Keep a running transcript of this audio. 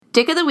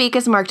Dick of the Week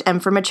is marked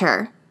M for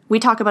mature. We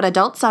talk about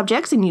adult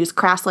subjects and use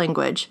crass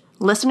language.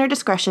 Listener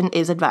discretion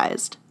is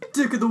advised.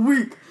 Dick of the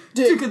Week!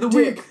 Dick of the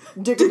Week!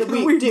 Dick of the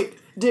Week!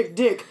 Dick of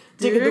the Week!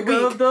 Dick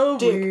of the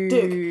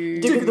Week!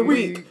 Dick of the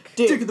Week!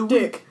 Dick of the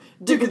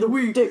Week! Dick of the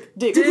Week!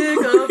 Dick of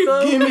the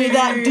Week! Give me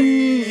that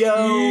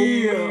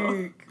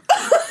D-O!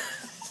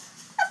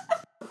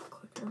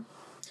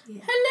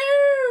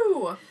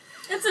 Hello!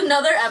 It's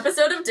another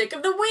episode of Dick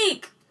of the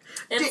Week.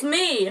 It's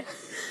me,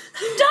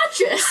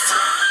 Duchess.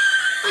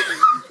 And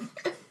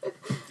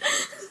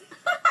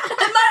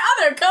my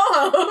other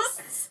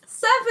co-hosts,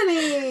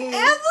 Stephanie! And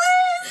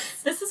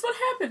Liz! This is what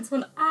happens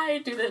when I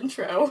do the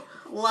intro.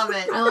 Love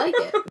it. I like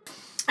it.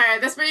 Alright,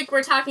 this week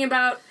we're talking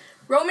about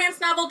romance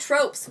novel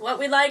tropes, what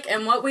we like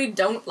and what we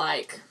don't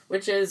like,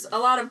 which is a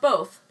lot of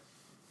both.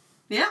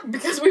 Yeah.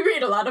 Because we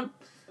read a lot of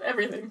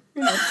everything.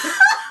 You know.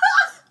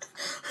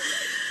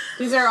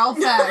 These are all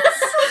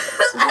facts.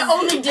 I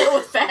only deal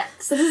with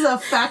facts. This is a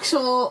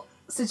factual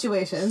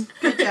situation.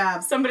 Good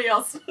job. Somebody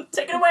else,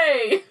 take it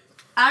away.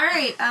 All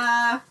right.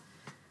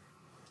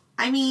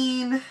 I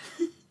mean,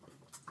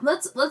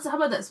 Let's how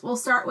about this?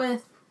 Let's start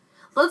with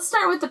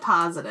the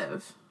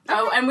positive.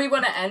 Oh, and we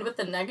want to end with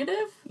the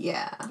negative?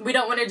 Yeah. We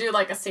don't want to do,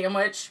 like, a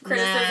sandwich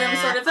criticism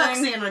sort of fuck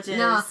thing? sandwiches.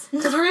 No,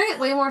 because we're going to get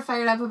way more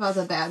fired up about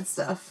the bad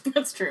stuff.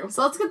 That's true.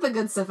 So let's get the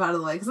good stuff out of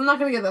the way, because I'm not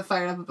going to get that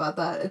fired up about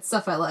that. It's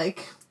stuff I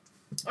like.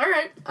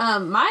 Alright.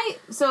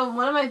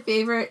 One of my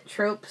favorite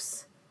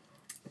tropes...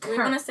 We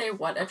want to say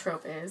what a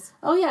trope is.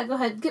 Oh yeah, go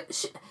ahead.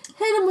 Hit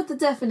him with the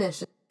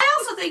definition. I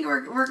also think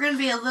we're going to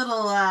be a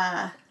little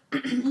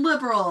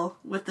liberal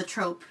with the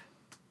trope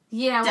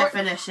Yeah,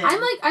 definition.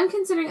 I'm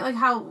considering like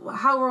how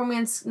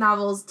romance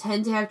novels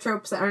tend to have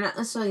tropes that are not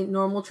necessarily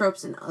normal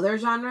tropes in other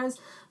genres,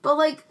 but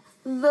like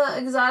the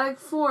exotic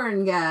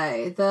foreign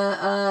guy,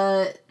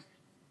 the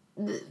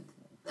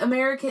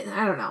American,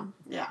 I don't know.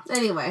 Yeah.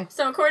 Anyway.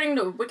 So according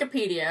to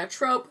Wikipedia,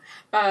 trope,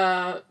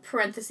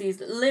 parentheses,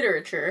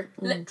 literature,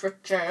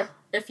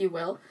 if you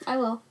will. I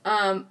will.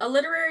 A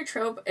literary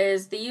trope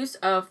is the use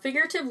of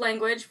figurative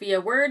language via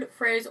word,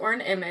 phrase, or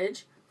an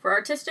image for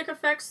artistic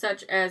effects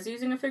such as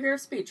using a figure of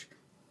speech.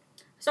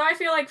 So I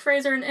feel like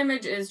phrase or an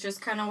image is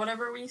just kind of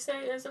whatever we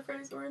say is a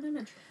phrase or an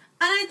image.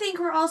 And I think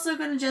we're also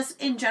going to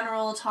just, in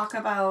general, talk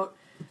about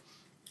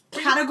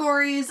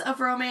categories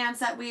of romance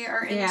that we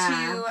are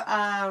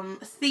into,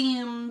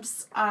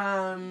 themes,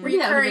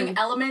 recurring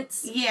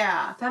elements.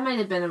 Yeah. That might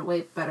have been a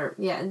way better.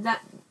 Yeah,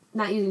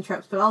 not using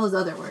tropes, but all those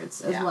other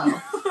words as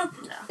well.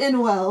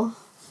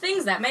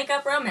 Things that make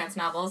up romance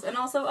novels and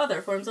also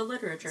other forms of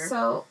literature.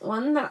 So,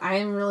 one that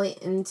I'm really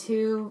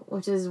into,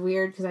 which is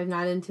weird because I'm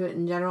not into it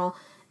in general,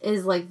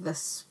 is like the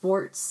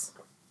sports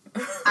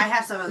I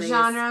have some of these.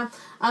 genre.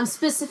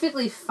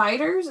 Specifically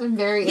fighters. I'm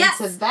very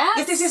into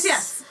that.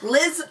 Yes.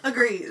 Liz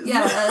agrees.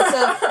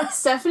 Yeah, so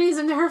Stephanie's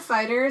into her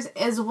fighters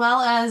as well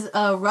as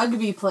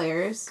rugby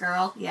players.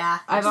 Girl, yeah.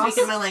 I've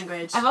Speaking also- my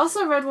language. I've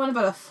also read one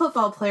about a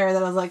football player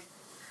that I was like,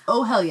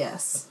 oh hell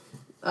yes.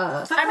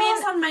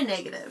 Football's on my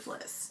negative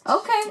list.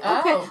 Okay.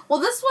 Oh. Well,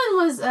 this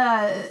one was,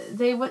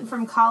 they went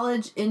from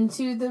college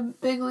into the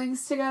big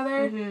leagues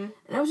together, and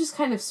it was just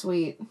kind of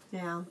sweet.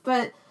 Yeah.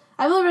 But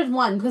I've only read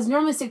one, because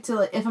normally I stick to,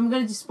 like, if I'm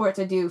going to do sports,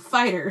 I do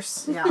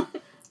fighters. Yeah.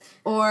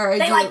 Or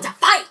They like to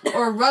fight!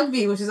 Or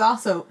rugby, which is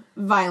also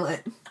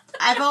violent.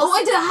 I've also... Oh,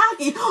 I did a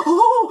hockey!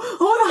 Oh,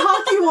 the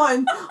hockey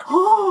one!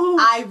 Oh!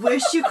 I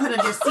wish you could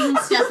have just seen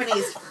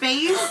Stephanie's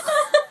face.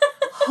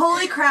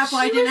 Holy crap,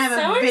 why She didn't I was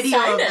have so a video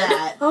excited. of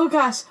that? Oh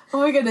gosh. Oh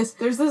my goodness.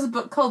 There's this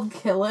book called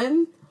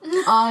Killin'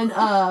 on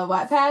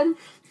Wattpad.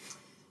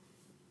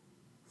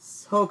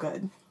 So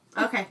good.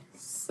 Okay.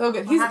 So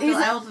good. I will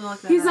have to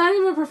look that He's up. not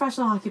even a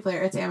professional hockey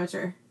player. It's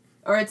amateur.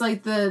 Or it's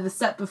like the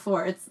step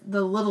before. It's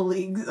the little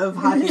leagues of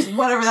hockey.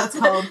 Whatever that's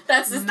called.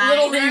 That's just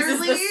Minor little leagues is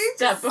the leagues?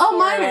 step before. Oh,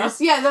 minors.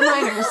 Yeah, the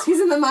minors. He's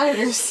in the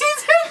minors. He's in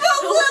the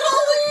little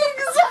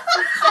leagues!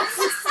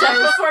 Step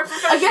before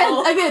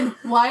professional. Again,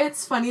 why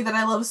it's funny that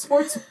I love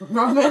sports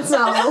romance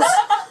novels.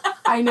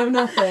 I know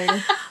nothing.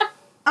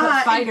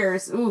 But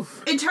fighters,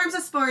 oof. In terms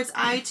of sports,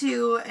 I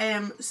too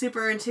am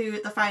super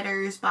into the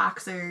fighters,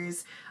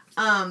 boxers,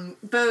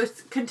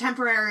 both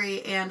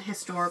contemporary and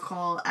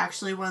historical.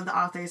 Actually, one of the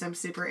authors I'm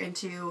super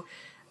into,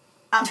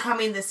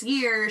 upcoming this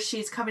year,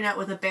 she's coming out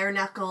with a bare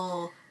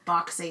knuckle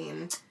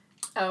boxing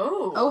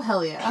Oh,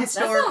 hell yeah.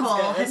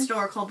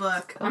 historical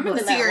book I'm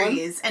into that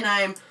series, and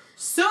I'm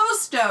so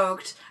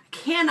stoked. I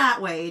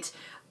cannot wait.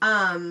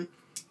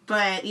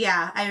 But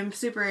yeah, I'm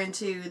super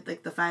into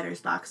like the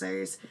fighters,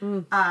 boxers.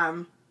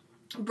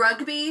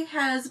 Rugby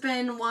has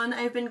been one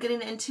I've been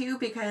getting into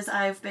because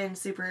I've been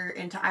super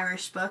into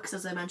Irish books,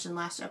 as I mentioned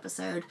last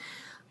episode.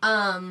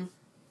 The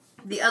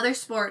other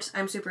sport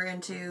I'm super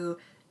into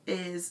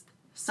is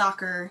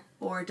soccer,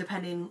 or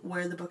depending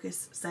where the book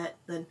is set,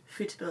 then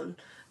football.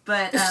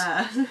 But,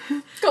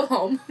 go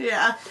home.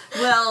 yeah.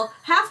 Well,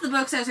 half the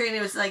books I was reading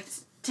was, like,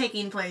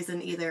 taking place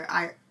in either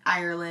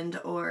Ireland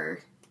or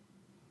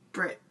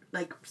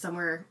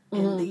somewhere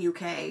in the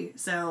UK.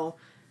 So,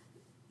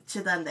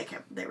 to them,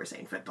 they were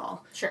saying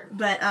football. Sure.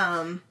 But,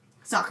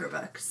 soccer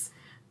books.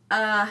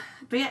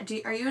 But yeah,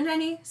 are you into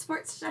any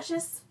sports,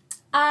 Duchess?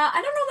 I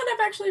don't know that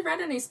I've actually read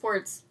any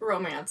sports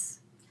romance.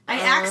 I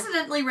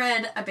accidentally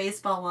read a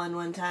baseball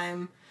one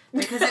time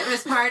because it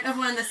was part of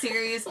one of the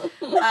series,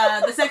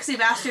 the Sexy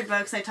Bastard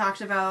books I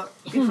talked about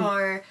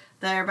before.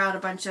 They're about a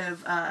bunch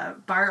of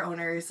bar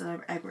owners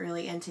that I'm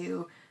really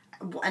into.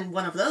 And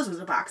one of those was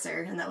a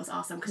boxer, and that was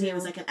awesome because he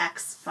was like an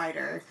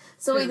ex-fighter.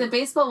 So wait, the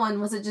baseball one,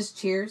 was it just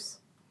Cheers?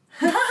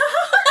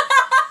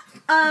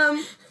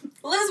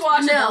 Liz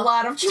watches a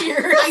lot of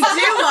Cheers. I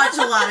do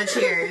watch a lot of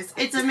Cheers.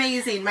 It's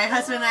amazing. My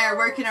husband and I are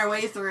working our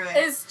way through it.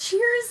 Is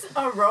Cheers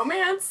a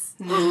romance?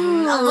 A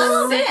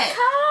little bit.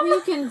 Sitcom?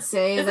 You can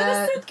say Is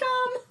that. it a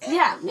sitcom?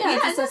 Yeah,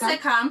 It's a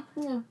sitcom.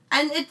 Yeah.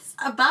 And it's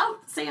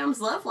about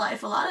Sam's love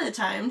life a lot of the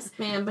times.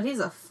 Man, but he's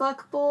a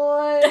fuck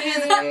boy. He's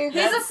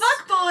a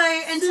fuck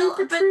boy until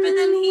but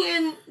then he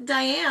and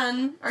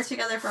Diane are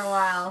together for a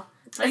while.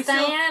 Is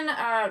Diane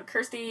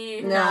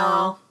Kirsty?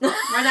 No.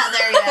 We're not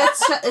there yet.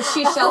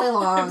 She's Shelley I'm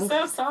Long.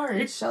 so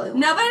sorry. Shelley Long.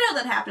 No, but I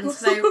know that happens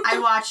because I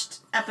watched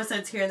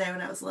episodes here and there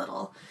when I was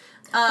little.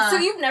 So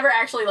you've never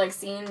actually like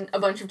seen a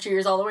bunch of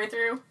Cheers all the way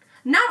through?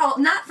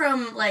 Not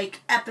from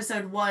like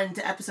episode 1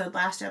 to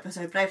last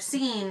episode, but I've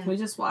seen. We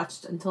just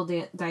watched until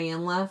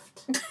Diane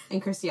left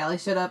and Kirstie Alley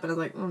showed up, and I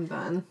was like, I'm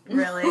done.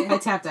 Really? I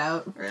tapped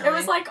out. Really? It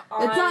was like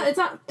on...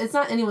 It's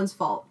not anyone's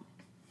fault.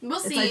 We'll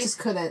see. I just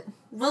couldn't.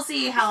 We'll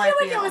see how I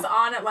feel like it was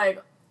on at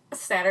like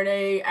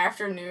Saturday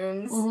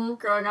afternoons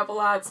growing up a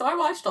lot, so I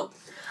watched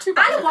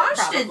I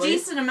watched a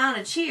decent amount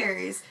of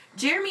Cheers.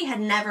 Jeremy had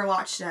never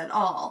watched it at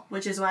all,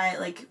 which is why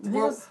like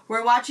we're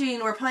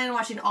planning on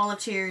watching all of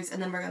Cheers,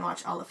 and then we're gonna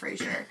watch all of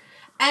Frasier.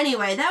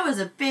 Anyway, that was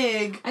a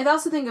big. I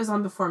also think it was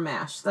on before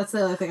MASH. That's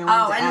the other thing I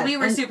wanted to add. We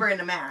were super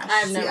into MASH.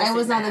 I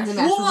was not into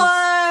MASH.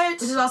 What?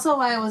 Which is also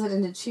why I wasn't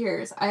into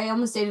Cheers. I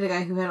almost dated a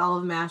guy who had all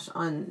of MASH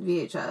on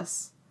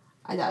VHS.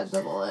 I dodged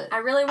a bullet. I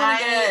really want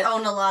to get...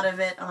 own a lot of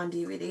it on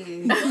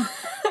DVD.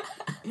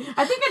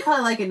 I think I'd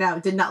probably like it now.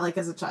 Did not like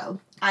as a child.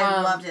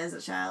 I loved it as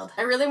a child.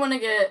 I really want to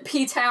get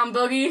P-Town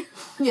Boogie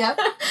Yep.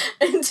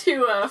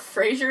 into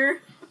Frasier.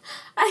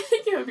 I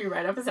think it would be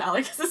right up his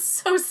alley because it's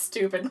so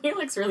stupid. He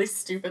likes really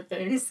stupid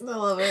things. I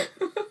love it.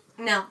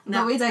 No.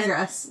 But we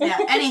digress. Yeah,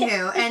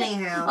 anywho.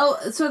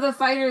 Oh, so the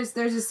Fighters,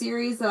 there's a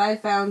series that I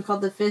found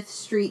called the Fifth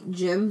Street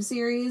Gym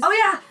series.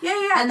 Oh,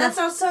 yeah. And that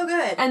sounds so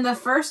good. And the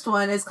first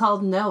one is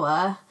called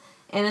Noah,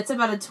 and it's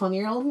about a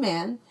 20-year-old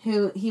man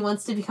who he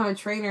wants to become a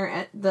trainer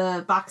at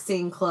the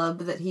boxing club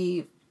that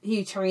he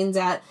trains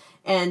at,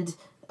 and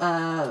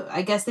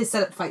I guess they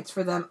set up fights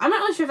for them. I'm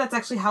not really sure if that's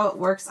actually how it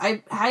works.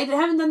 I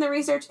haven't done the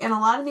research, and a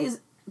lot of these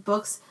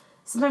books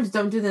sometimes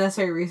don't do the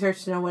necessary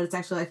research to know what it's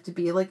actually like to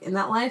be like in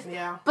that life.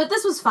 Yeah. But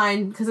this was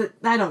fine because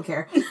I don't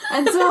care.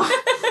 And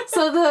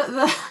so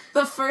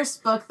the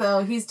first book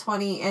though, he's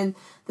 20 and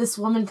this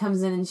woman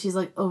comes in and she's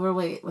like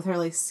overweight with her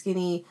like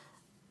skinny.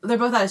 They're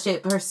both out of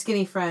shape, but her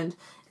skinny friend.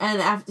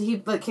 And after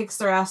he like kicks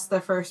their ass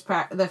the first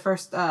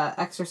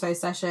exercise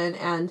session,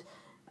 and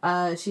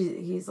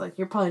he's like,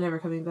 you're probably never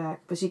coming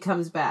back, but she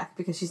comes back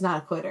because she's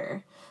not a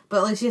quitter.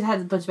 But like she'd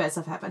had a bunch of bad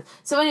stuff happen.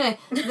 So anyway,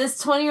 this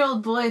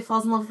 20-year-old boy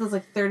falls in love with this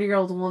like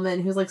 30-year-old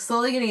woman who's like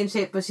slowly getting in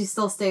shape, but she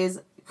still stays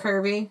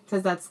curvy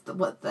because this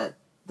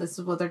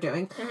is what they're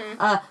doing. Mm-hmm.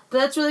 But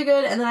that's really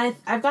good. And then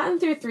I've gotten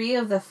through 3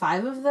 of the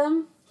 5 of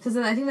them because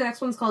then I think the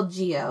next one's called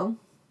Geo,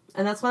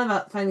 and that's one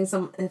about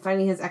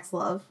finding his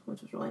ex-love,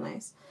 which was really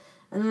nice.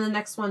 And then the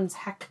next one's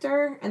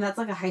Hector, and that's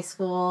like a high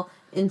school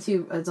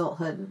into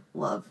adulthood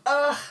love.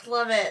 Ugh,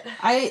 love it.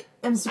 I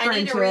am super into it. I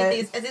need to read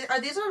these.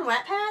 Are these on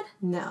Wattpad?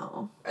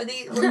 No. Are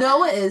these...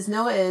 Noah is.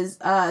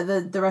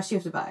 The rest you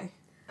have to buy.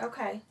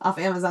 Okay. Off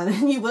Amazon,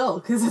 and you will,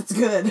 because it's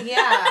good.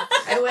 Yeah,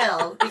 I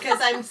will, because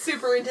I'm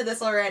super into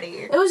this already.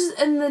 It was just,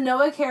 and the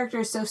Noah character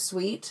is so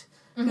sweet,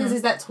 because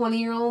he's that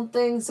 20-year-old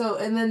thing, so,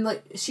 and then,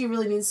 like, she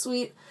really needs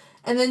sweet.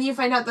 And then you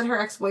find out that her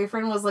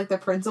ex-boyfriend was, like, the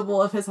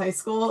principal of his high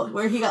school,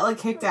 where he got, like,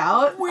 kicked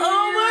out. Weird.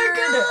 Oh my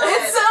god!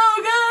 It's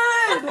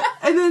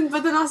so good!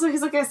 But then also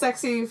he's, like, a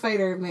sexy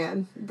fighter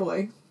man,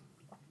 boy.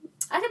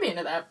 I could be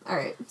into that.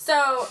 Alright.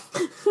 So,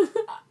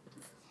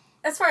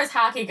 as far as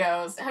hockey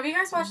goes, have you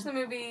guys watched the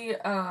movie,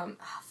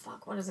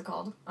 what is it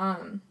called?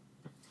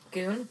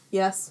 Goon?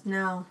 Yes.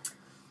 No.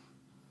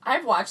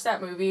 I've watched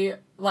that movie,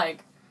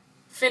 like,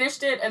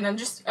 finished it, and then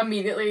just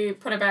immediately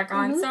put it back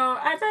on, so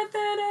I bet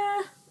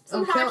that,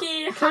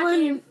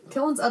 hockey.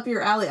 Killen's up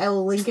your alley. I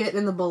will link it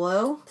in the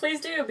below. Please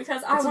do,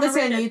 because I That's want what to they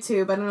say read on it.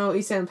 YouTube. I don't know what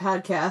you say on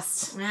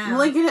podcasts. Yeah. I'm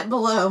linking it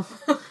below.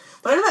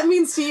 Whatever that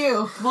means to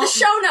you. The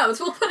show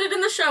notes. We'll put it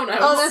in the show notes.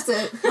 Oh, that's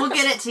it. We'll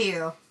get it to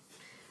you.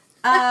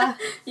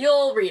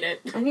 You'll read it.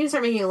 I need to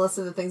start making a list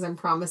of the things I'm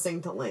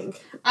promising to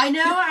link. I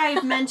know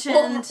I've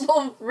mentioned...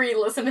 We'll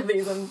re-listen to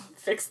these and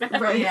fix that.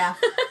 Right. Yeah.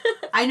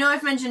 I know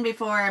I've mentioned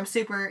before, I'm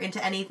super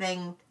into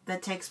anything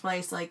that takes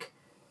place, like,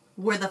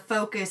 where the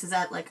focus is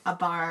at, like, a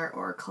bar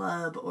or a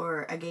club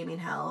or a gaming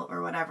hell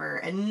or whatever.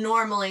 And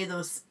normally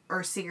those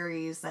are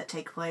series that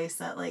take place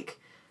that, like,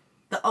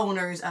 the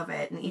owners of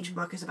it, and each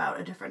book is about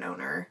a different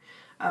owner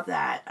of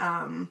that.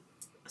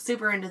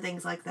 Super into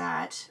things like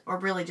that. Or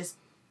really just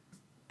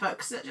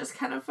books that just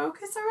kind of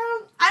focus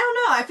around. I don't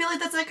know. I feel like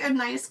that's like a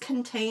nice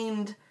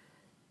contained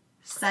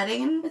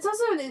setting. It's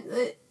also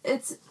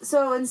it's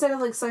so instead of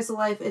like slice of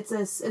life, it's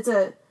a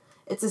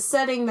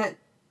setting that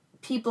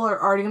people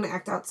are already going to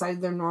act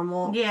outside their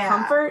normal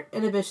comfort.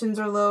 Inhibitions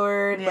are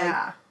lowered.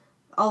 Yeah. Like,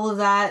 all of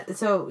that.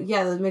 So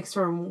yeah, that makes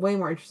for a way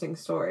more interesting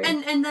story.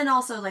 And then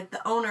also like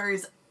the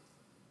owners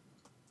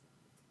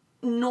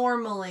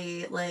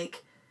normally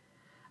like,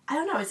 I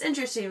don't know, it's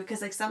interesting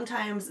because like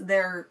sometimes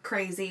they're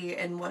crazy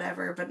and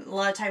whatever, but a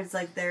lot of times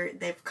like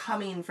they've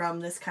coming from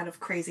this kind of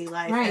crazy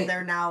life and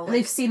they're now like,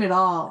 they've seen it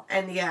all.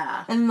 And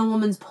yeah. And the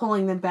woman's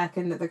pulling them back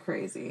into the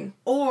crazy.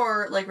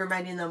 Or like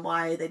reminding them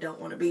why they don't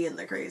want to be in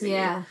the crazy.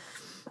 Yeah.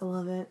 I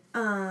love it.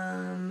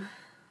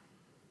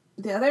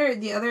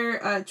 The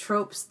other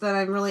tropes that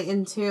I'm really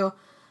into,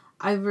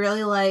 I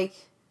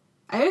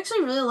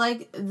actually really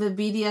like the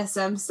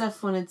BDSM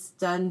stuff when it's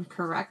done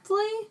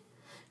correctly.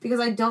 Because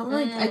I don't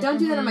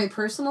do that in my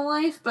personal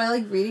life, but I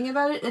like reading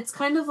about it. It's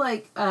kind of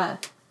like,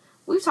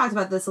 we've talked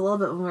about this a little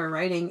bit when we were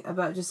writing,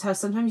 about just how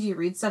sometimes you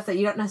read stuff that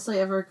you don't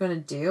necessarily ever going to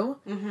do,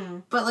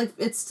 but like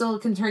it still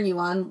can turn you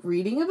on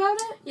reading about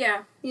it.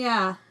 Yeah.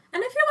 Yeah.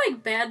 And I feel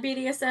like bad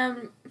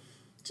BDSM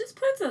just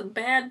puts a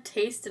bad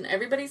taste in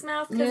everybody's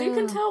mouth, because you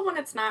can tell when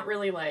it's not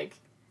really like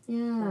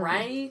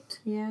right.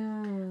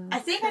 Yeah. I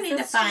think I need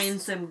to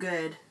find some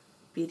good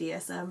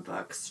BDSM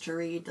books to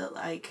read that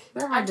like.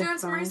 I'm doing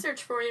some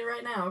research for you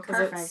right now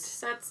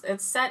because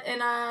it's set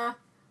in a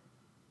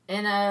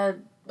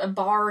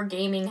bar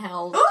gaming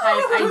hell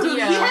type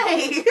idea.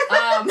 Yay!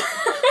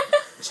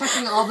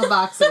 Checking all the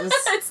boxes.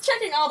 It's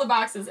checking all the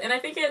boxes, and I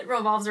think it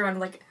revolves around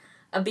like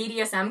a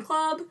BDSM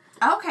club.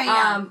 Okay.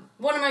 Yeah.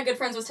 One of my good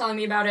friends was telling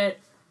me about it,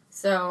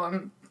 so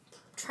I'm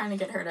trying to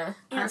get her to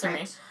answer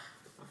me.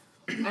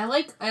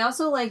 I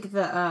also like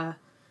the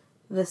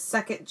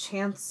second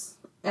chance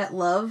at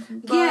love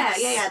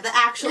books. Yeah. The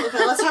actual. Okay,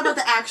 let's talk about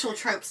the actual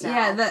tropes now.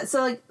 Yeah,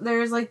 so like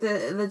there's like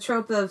the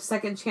trope of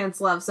second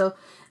chance love. So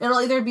it'll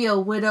either be a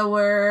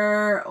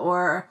widower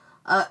or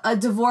a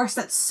divorce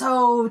that's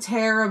so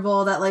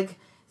terrible that like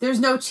there's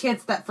no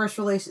chance that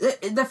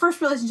the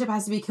first relationship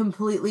has to be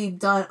completely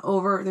done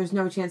over. There's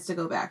no chance to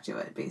go back to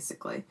it,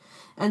 basically.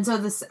 And so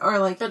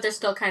but they're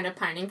still kind of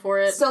pining for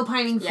it. Still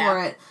pining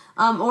for it.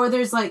 Or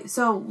there's like,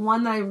 so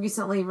one that I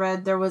recently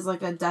read, there was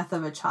like a death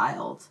of a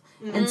child.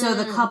 And so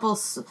the couple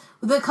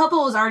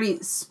was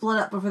already split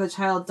up before the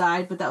child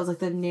died, but that was like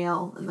the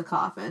nail in the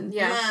coffin.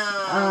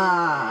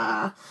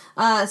 Yeah.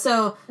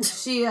 So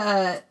she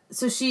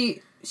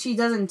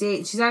doesn't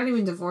date. She's not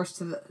even divorced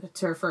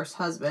to her first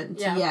husband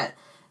yet,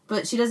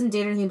 but she doesn't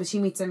date or anything. But she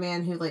meets a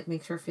man who like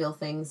makes her feel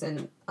things,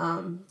 and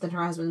then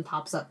her husband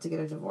pops up to get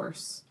a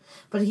divorce.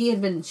 But he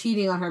had been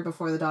cheating on her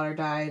before the daughter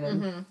died,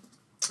 and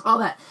all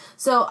that.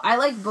 So I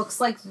like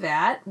books like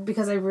that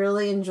because I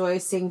really enjoy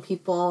seeing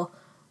people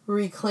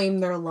reclaim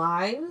their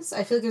lives.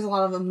 I feel like there's a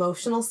lot of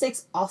emotional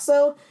stakes.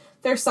 Also,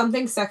 there's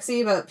something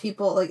sexy about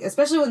people, like,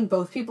 especially when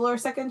both people are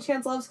second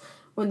chance loves,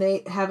 when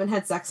they haven't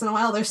had sex in a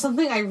while. There's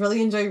something I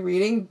really enjoy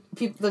reading,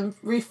 them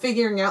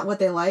refiguring out what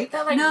they like.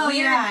 That, like,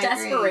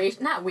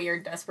 desperation. Not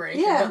weird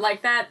desperation, but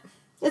like that.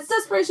 It's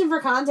desperation for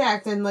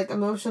contact and, like,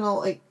 emotional,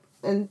 like,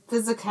 and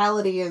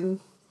physicality and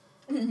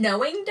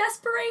knowing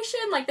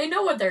desperation. Like, they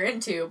know what they're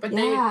into, but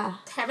they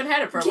haven't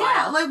had it for a while.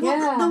 Yeah, like,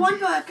 the one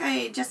book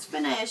I just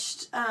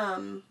finished,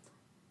 that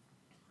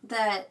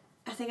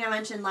I think I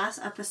mentioned last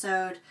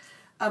episode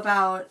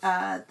about,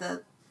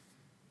 the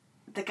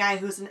guy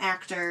who's an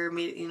actor,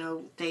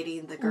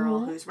 dating the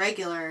girl who's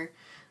regular.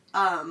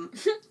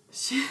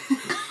 She's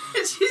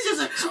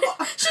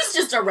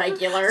just a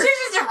regular.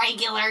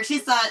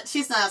 She's not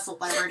a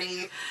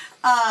celebrity.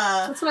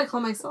 That's what I call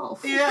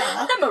myself.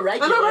 Yeah. I'm a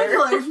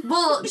regular.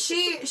 Well,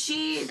 she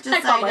decided... I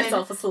call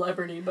myself a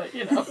celebrity, but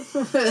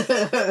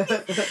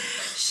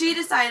She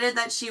decided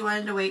that she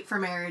wanted to wait for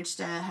marriage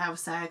to have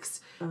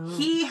sex. Oh.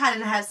 He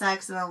hadn't had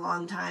sex in a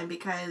long time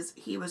because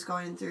he was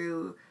going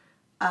through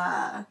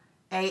AA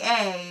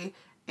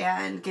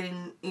and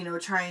getting,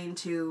 trying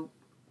to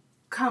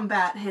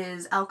combat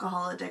his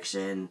alcohol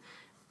addiction,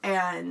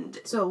 and...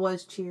 So it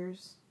was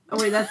Cheers.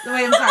 Oh, wait, I'm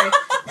sorry.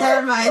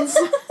 Never mind.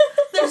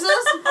 There's no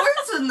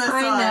sports in this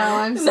one. I know,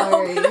 I'm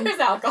sorry. No, there's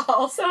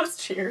alcohol, so it's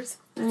Cheers.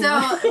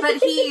 So, but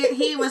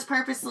he was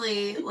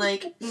purposely,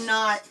 like,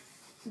 not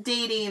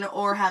dating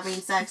or having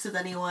sex with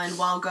anyone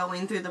while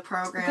going through the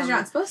program. Because you're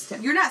not supposed to.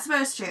 You're not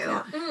supposed to.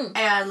 Yeah.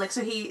 And, like,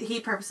 so he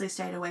purposely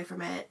stayed away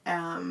from it.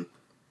 And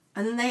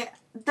then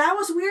that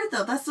was weird,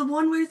 though. That's the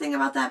one weird thing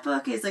about that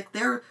book is, like,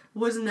 there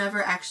was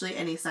never actually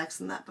any sex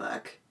in that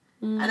book.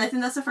 And I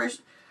think that's the first...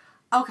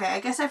 Okay, I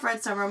guess I've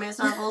read some romance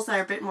novels that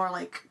are a bit more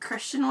like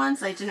Christian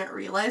ones I didn't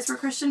realize were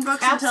Christian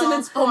books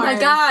Abstinence until... porn. Oh my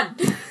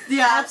god!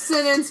 Yeah.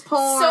 Abstinence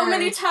porn. So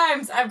many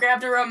times I've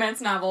grabbed a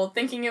romance novel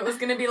thinking it was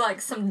going to be like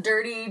some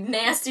dirty,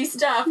 nasty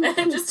stuff and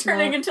then just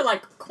turning into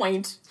like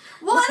quaint.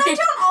 Well, and I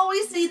don't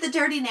always need the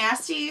dirty,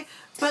 nasty,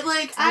 but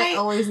like I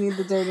always need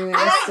the dirty,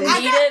 nasty.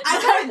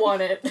 I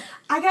want it.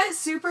 I got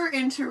super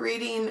into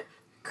reading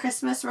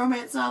Christmas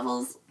romance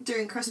novels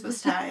during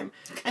Christmas time.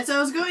 And so I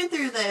was going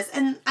through this,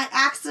 and I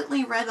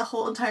accidentally read the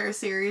whole entire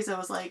series. I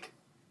was like,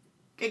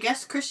 I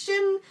guess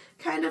Christian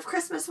kind of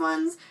Christmas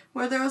ones,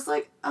 where there was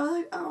like,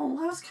 I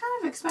was kind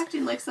of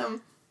expecting like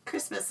some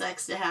Christmas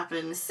sex to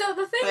happen. So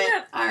the thing But,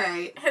 that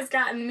alright. has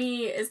gotten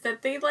me is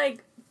that they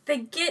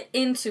get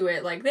into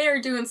it, like they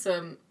are doing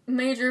some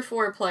major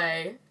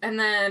foreplay, and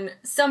then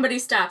somebody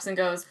stops and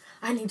goes,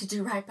 I need to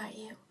do right by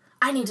you.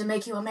 I need to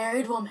make you a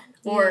married woman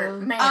or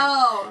man.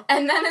 Oh.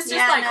 And then it's just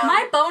Yeah, like, no.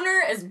 my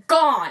boner is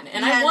gone,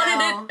 and I Yeah, wanted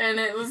no. it,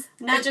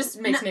 and it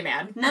just makes me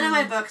mad. None of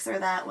my books are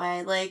that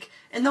way. Like,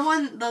 and the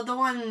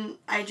one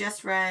I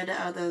just read,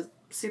 the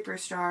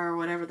Superstar or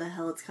whatever the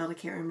hell it's called, I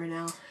can't remember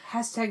now.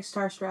 Hashtag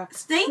Starstruck.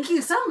 Thank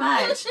you so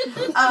much.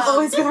 I'm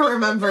always gonna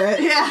remember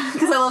it. Yeah.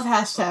 Because I love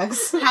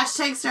hashtags.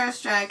 Hashtag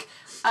Starstruck.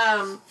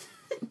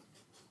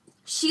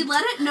 She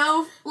let it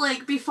know,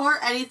 like, before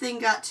anything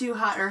got too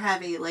hot or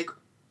heavy, like,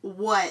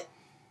 what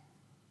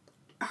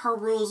her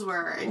rules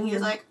were. And he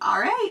was like,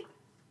 alright,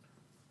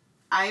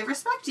 I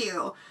respect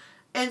you.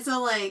 And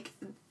so, like,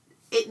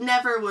 it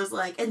never was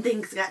like, and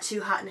things got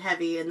too hot and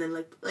heavy, and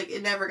then, like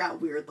it never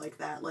got weird like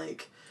that.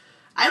 Like,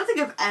 I don't think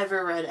I've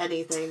ever read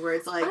anything where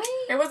it's like...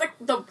 It was, like,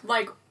 the,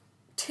 like,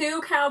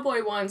 2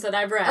 cowboy ones that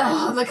I've read.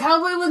 Oh, the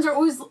cowboy ones are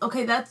always...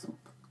 Okay, that's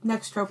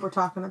next trope we're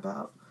talking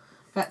about.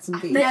 Got some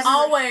beats. They Yes.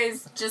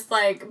 always just,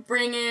 like,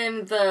 bring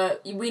in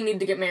we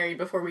need to get married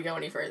before we go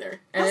any further.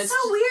 And That's it's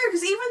so weird,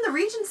 because even the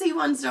Regency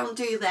ones don't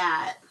do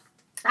that.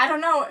 I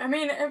don't know. I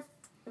mean, if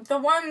the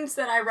ones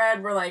that I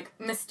read were, like,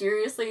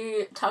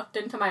 mysteriously tucked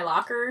into my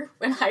locker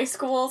in high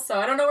school,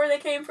 so I don't know where they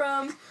came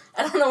from.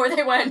 I don't know where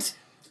they went.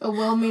 A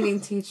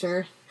well-meaning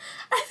teacher.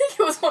 I think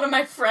it was one of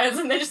my friends,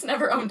 and they just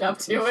never owned up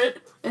to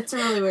it. It's a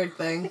really weird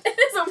thing. It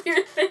is a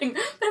weird thing,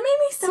 but it made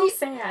me so See,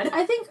 sad.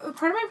 I think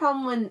part of my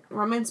problem when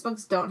romance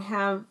books don't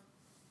have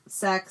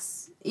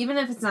sex, even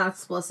if it's not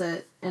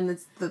explicit and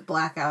it's the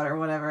blackout or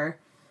whatever,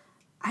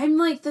 I'm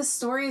like, this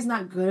story is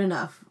not good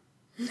enough.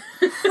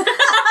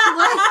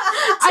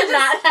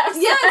 Not have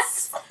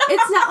Yes, sex.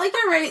 it's not like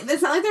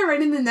they're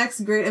writing the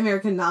next great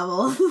American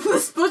novel.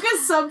 This book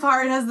is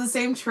subpar and has the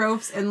same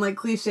tropes and like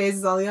cliches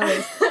as all the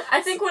others.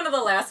 I think one of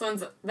the last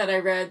ones that I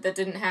read that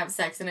didn't have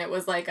sex in it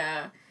was like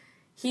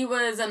he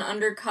was an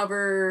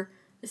undercover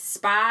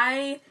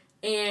spy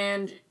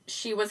and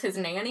she was his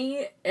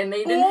nanny, and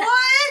they didn't.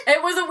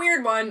 It was a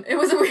weird one. It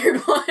wasn't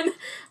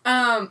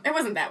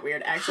that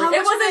weird actually. How It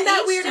much wasn't of an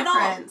that age weird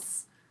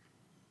difference?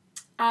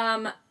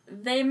 at all.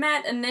 They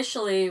met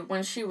initially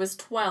when she was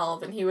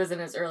 12 and he was in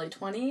his early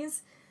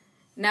 20s.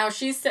 Now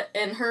she's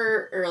in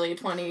her early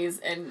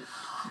 20s and...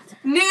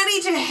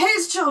 Nanny to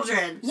his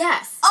children.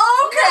 Yes.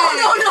 Okay.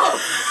 No.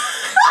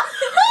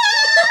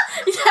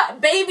 Yeah,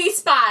 baby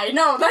spy.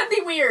 No, that'd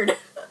be weird.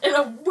 In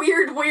a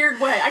weird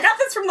way. I got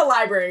this from the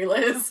library,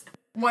 Liz.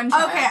 One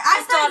time. Okay,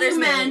 I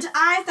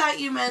thought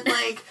you meant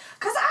like,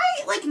 cause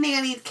I like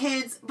nannied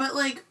kids, but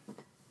like,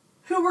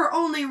 who were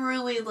only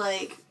really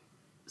like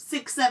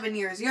 6-7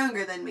 years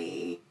younger than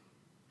me.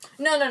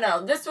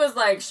 No. This was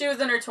like, she was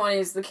in her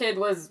 20s. The kid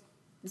was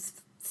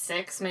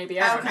 6,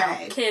 maybe. I don't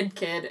know. Kid.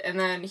 And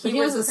then He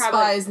was a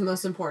spy is the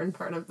most important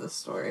part of this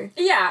story.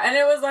 Yeah, and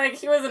it was like,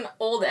 he was an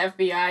old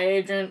FBI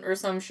agent or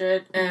some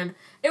shit. And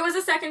it was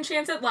a second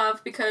chance at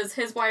love because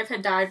his wife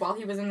had died while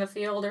he was in the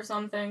field or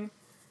something.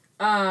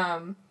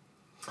 But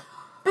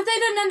they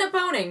didn't end up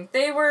boning.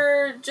 They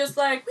were just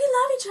like, we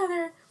love each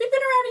other. We've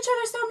been around each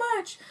other so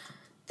much.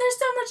 There's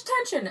so much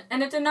tension.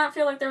 And it did not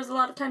feel like there was a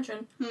lot of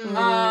tension.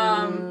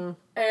 And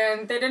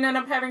they didn't end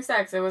up having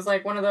sex. It was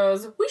like one of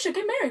those, we should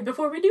get married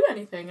before we do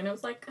anything. And it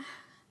was like,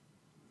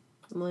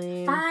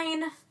 Lame.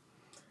 fine.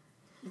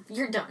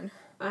 You're done.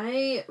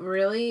 I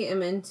really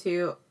am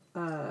into,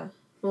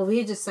 we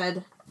had just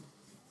said,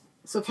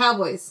 so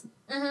cowboys.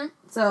 Mm-hmm.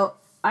 So,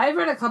 I've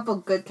read a couple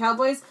good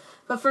cowboys,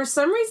 but for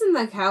some reason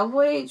the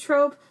cowboy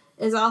trope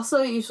is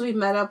also usually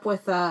met up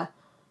with, they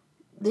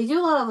do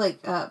a lot of,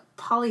 like,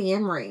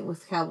 polyamory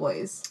with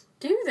cowboys.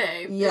 Do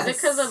they? Yes. Is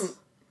it because of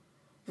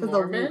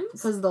Mormons?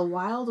 Because of the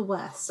Wild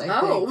West, I think.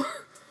 Oh.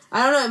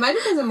 I don't know, it might be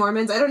because of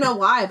Mormons, I don't know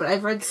why, but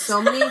I've read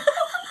so many... Are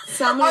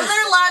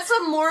there lots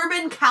of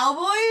Mormon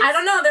cowboys? I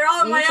don't know. They're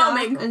all in Utah,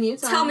 Wyoming. and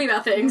Utah. Tell me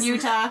about things.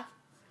 Utah. I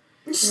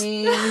mean,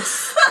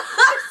 So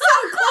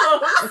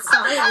close. it's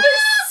not like...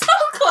 So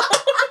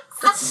close.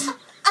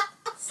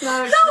 It's not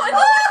No, and the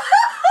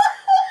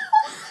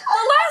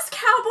last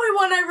cowboy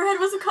one I read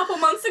was a couple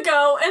months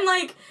ago, and,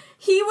 like,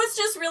 he was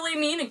just really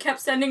mean and kept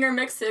sending her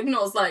mixed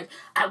signals, like,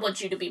 I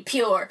want you to be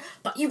pure,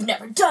 but you've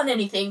never done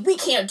anything. We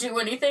can't do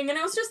anything. And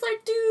it was just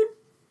like, dude,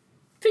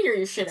 figure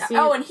your shit out. See,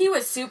 oh, and he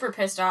was super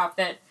pissed off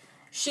that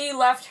she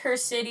left her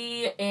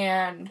city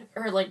and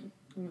her, like,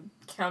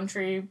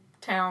 country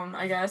town,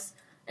 I guess,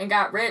 and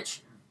got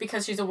rich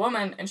because she's a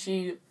woman and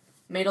she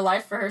made a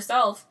life for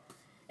herself.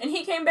 And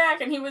he came back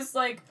and he was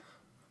like,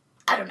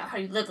 I don't know how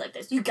you live like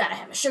this. You gotta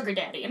have a sugar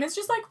daddy. And it's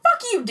just like,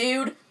 fuck you,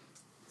 dude.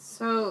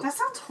 So, That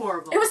sounds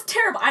horrible. It was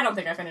terrible. I don't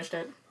think I finished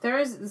it. there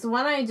is this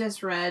one I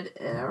just read,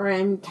 or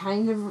I'm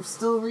kind of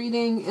still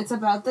reading. It's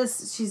about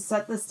this, she's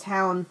at this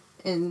town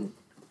in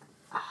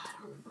I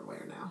don't remember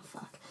where now.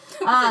 Fuck.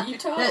 Was it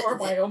Utah or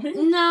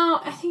Wyoming? No,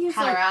 I think it's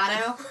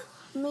Colorado.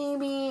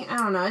 maybe I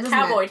don't know. It doesn't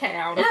Cowboy matter.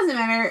 town. It doesn't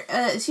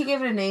matter. She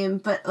gave it a name,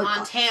 but like,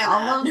 Montana.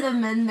 all of the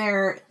men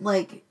there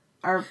like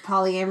are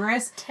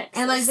polyamorous, Texas.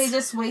 and like they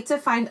just wait to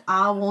find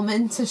a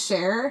woman to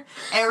share.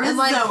 Arizona. And,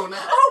 like,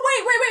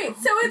 Oh, wait.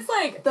 So it's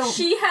like,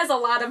 she has a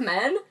lot of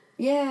men?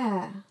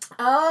 Yeah.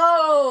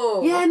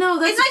 Oh. Yeah. No,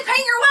 that's it's like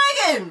Paint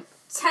Your Wagon!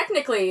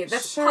 Technically,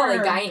 that's Sure.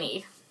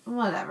 polygyny.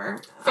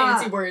 whatever.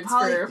 Fancy words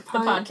for the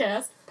poly-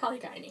 podcast.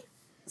 Polygyny.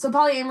 So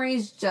polyamory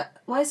is just.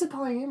 Why is it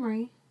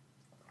polyamory?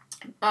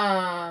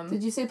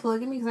 Did you say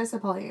polygamy? Because I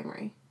said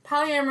polyamory.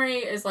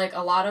 Polyamory is like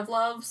a lot of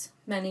loves,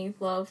 many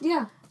love.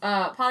 Yeah.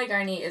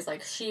 Polygyny is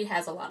like she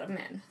has a lot of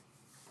men.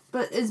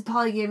 But is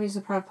polygamy just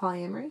a part of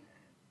polyamory?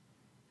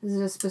 Is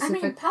it a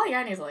specific? I mean,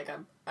 polygyny is like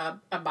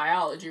a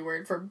biology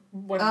word for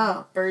when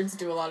birds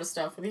do a lot of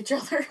stuff with each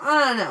other.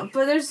 I don't know,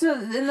 but there's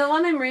in the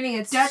one I'm reading,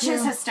 it's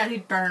Duchess has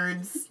studied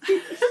birds.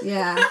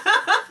 Yeah.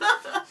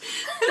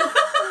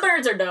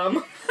 Birds are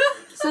dumb.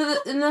 So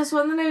in this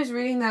one that I was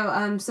reading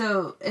though,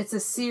 so it's a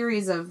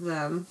series of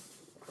them.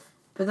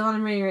 But the one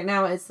I'm reading right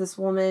now, it's this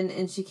woman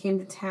and she came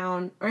to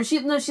town, or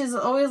she's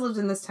always lived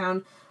in this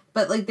town,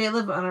 but like they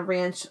live on a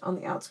ranch on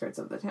the outskirts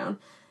of the town.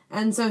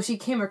 And so she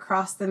came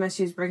across them as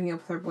she was breaking up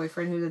with her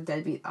boyfriend, who's a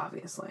deadbeat,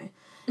 obviously.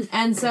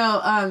 And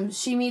so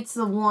she meets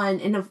the one,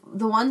 and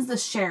the one's the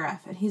sheriff,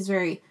 and he's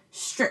very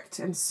strict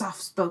and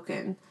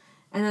soft-spoken.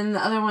 And then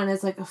the other one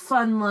is like a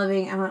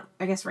fun-loving,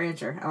 I guess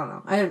rancher. I don't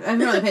know. I haven't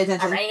really paid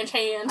attention. A ranch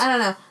hand. I don't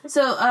know.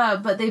 So,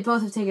 but they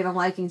both have taken a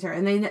liking to her,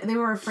 and they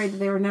were afraid that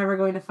they were never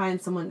going to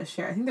find someone to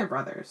share. I think they're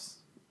brothers.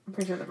 I'm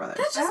pretty sure they're brothers.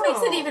 That just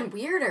makes it even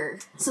weirder.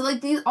 So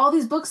like all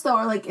these books though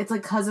are like it's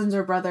like cousins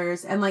or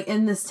brothers, and like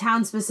in this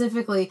town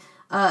specifically,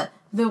 the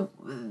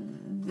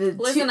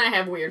Liz and I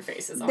have weird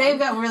faces on. they've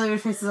got really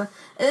weird faces on.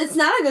 It's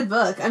not a good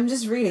book. I'm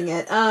just reading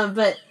it.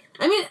 But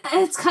I mean,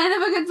 it's kind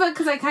of a good book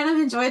because I kind of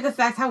enjoy the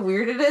fact how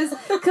weird it is.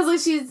 Because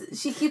like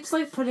she keeps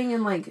like putting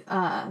in like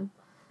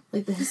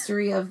the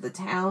history of the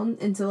town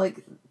into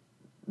like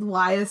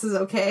why this is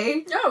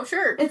okay. Oh,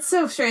 sure. It's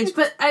so strange,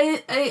 but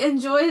I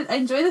enjoy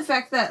the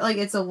fact that like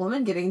it's a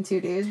woman getting two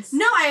dudes.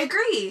 No, I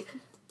agree.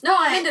 No,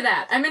 I'm into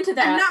that. I'm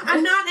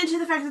not into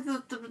the fact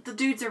that the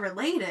dudes are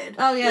related.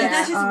 Oh yeah, Like,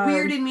 that's just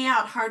weirding me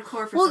out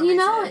hardcore for some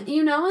reason.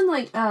 you know, in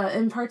like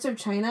in parts of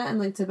China and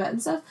like Tibet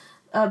and stuff,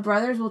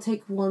 brothers will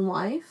take one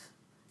wife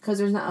because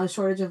there's not a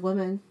shortage of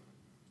women.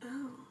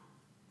 Oh.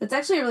 It's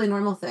actually a really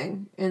normal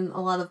thing in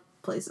a lot of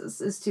places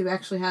is to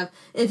actually have,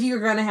 if you're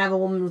going to have a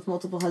woman with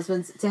multiple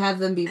husbands, to have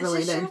them be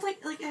related. It's just like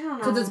I don't know.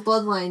 Because it's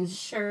bloodline.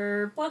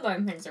 Sure,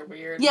 bloodline things are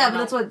weird. Yeah,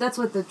 but that's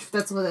what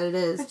it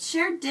is. But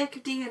shared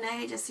dick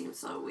DNA just seems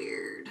so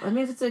weird. I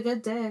mean, if it's a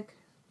good dick.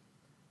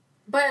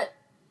 But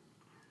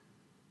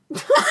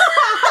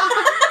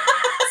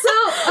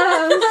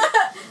So,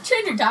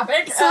 changing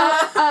topic. So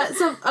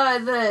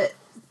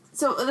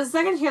the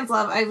second chance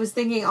love, I was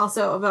thinking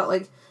also about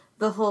like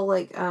the whole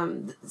like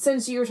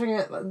since you were talking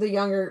about the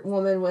younger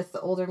woman with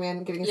the older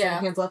man getting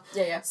second chance love.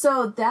 Yeah.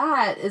 So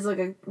that is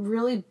like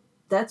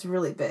that's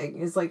really big.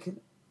 Is like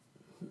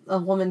a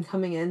woman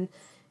coming in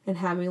and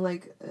having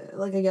like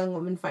a young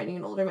woman finding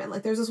an older man.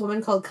 Like there's this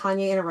woman called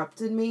Kanye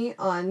Interrupted Me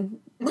on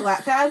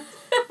Wattpad,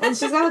 and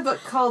she's got a book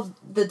called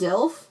The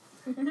Dilf.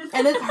 And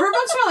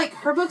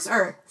her books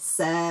are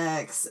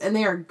sex, and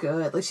they are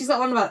good. Like she's got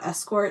one about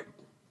escort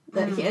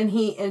that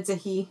it's a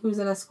he who's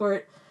an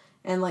escort,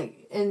 and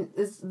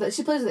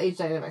she plays with age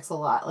dynamics a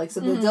lot. Like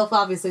so, the Dilf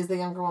obviously is the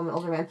younger woman,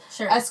 older man.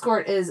 Sure.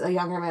 Escort is a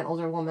younger man,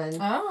 older woman.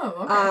 Oh,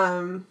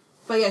 okay.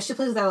 But yeah, she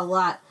plays with that a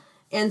lot,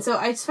 and so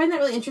I just find that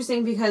really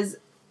interesting because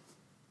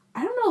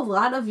I don't know a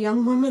lot of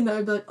young women that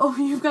would be like, "Oh,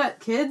 you've got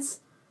kids,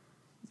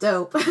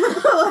 dope."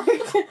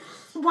 Like.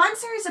 One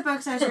series of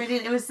books I was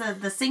reading, it was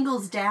the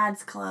Singles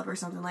Dads Club or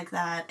something like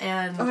that,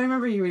 and Oh, I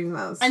remember you reading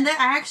those. and then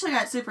I actually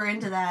got super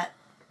into that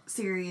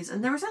series,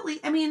 and there was there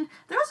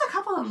was a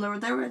couple of them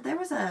there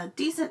was a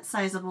decent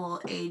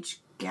sizable age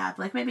gap,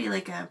 like maybe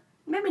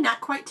not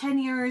quite 10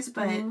 years,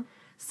 but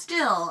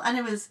still, and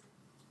it was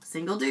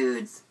single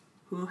dudes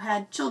who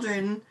had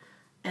children,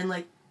 and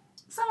like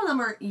some of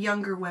them are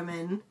younger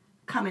women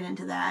coming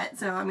into that,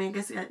 so I mean I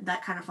guess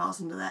that kind of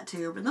falls into that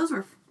too, but those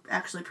were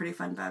actually pretty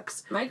fun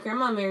books. My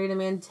grandma married a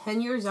man 10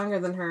 years younger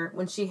than her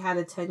when she had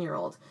a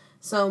 10-year-old.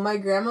 So my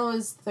grandma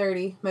was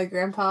 30, my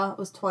grandpa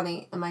was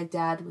 20, and my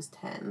dad was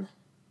 10.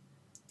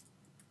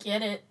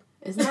 Get it.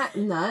 Isn't that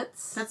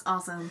nuts? That's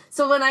awesome.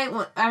 So when I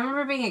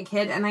remember being a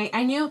kid, and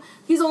I knew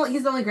he's the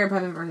only grandpa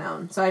I've ever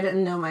known, so I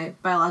didn't know my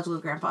biological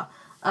grandpa.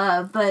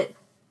 But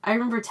I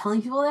remember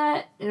telling people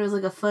that, and it was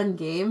like a fun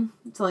game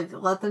to like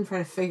let them try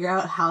to figure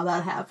out how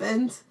that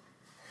happened.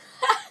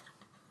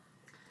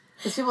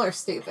 Because people are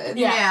stupid.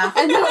 Yeah.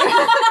 And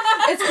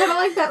it's kind of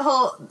like that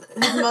whole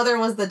his mother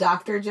was the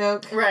doctor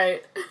joke.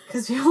 Right.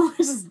 Because people are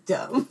just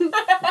dumb.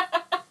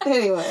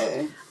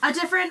 Anyway. A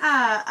different,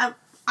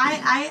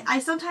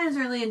 I sometimes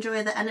really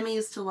enjoy the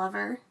Enemies to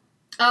Lover.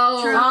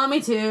 Oh, Oh,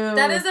 me too.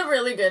 that is a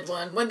really good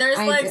one. When there's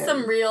I do.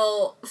 some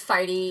real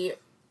fighty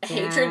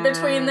hatred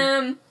between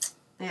them.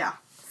 Yeah.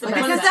 It's the Like,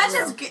 best Because of that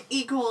that. just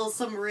equals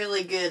some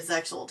really good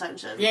sexual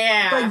tension.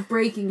 Yeah. Like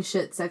breaking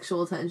shit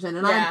sexual tension,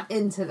 and Yeah. I'm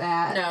into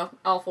that. No,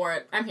 all for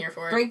it. I'm here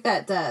for it. Break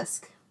that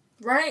desk.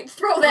 Right?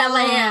 Throw that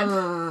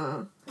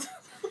lamp.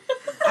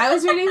 I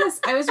was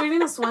reading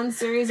this one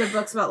series of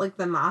books about like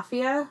the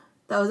mafia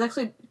that was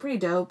actually pretty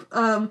dope.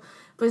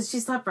 But she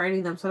stopped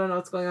writing them, so I don't know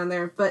what's going on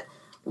there. But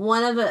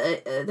one of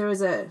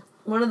the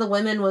one of the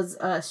women was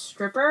a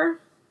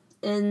stripper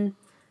in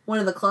one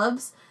of the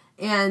clubs,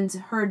 and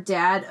her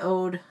dad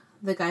owed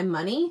the guy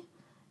money,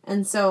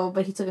 and so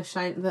but he took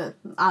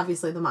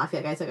obviously the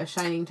mafia guy took a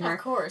shining to her. Of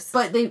course.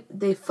 But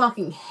they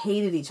fucking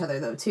hated each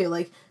other though too.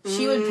 Like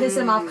she would piss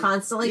him off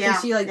constantly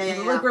because she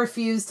like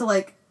refused to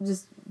like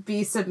just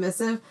be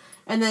submissive,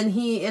 and then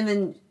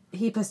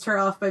he pissed her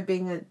off by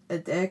being a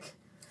dick.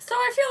 So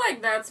I feel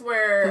like that's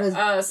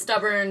where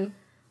stubborn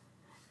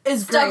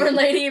Great.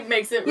 lady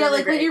makes it really Yeah,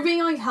 like great. when you're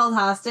being like held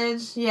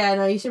hostage. Yeah,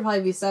 no, you should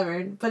probably be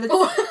stubborn. But it's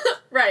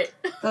Right.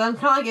 but I'm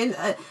kind of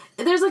like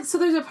there's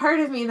a part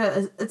of me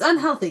that it's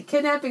unhealthy.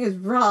 Kidnapping is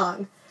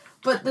wrong,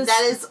 but this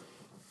That is...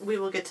 We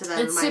will get to that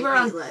It's in super my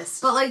wrong. hate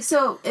list. But like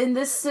so in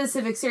this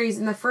specific series,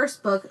 in the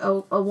first book,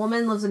 a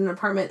woman lives in an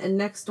apartment, and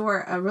next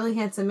door a really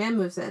handsome man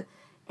moves in,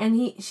 and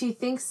she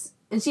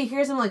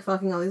hears him like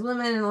fucking all these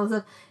women and all this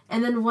stuff,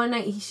 and then one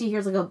night she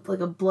hears like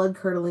a blood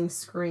curdling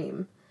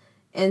scream,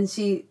 and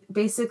she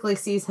basically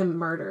sees him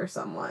murder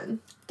someone.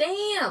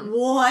 Damn.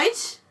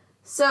 What?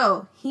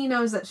 So he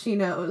knows that she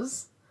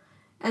knows,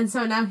 and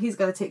so now he's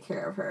got to take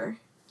care of her.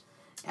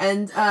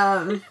 And,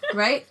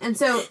 right? And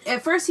so,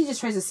 at first he just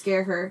tries to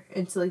scare her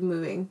into, like,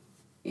 moving.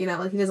 You know,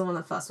 like, he doesn't want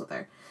to fuss with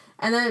her.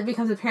 And then it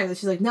becomes apparent that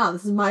she's like, no,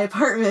 this is my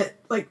apartment.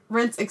 Like,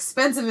 rent's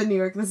expensive in New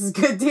York. This is a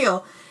good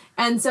deal.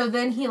 And so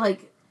then he,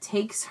 like,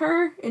 takes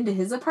her into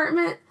his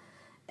apartment.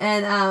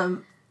 And,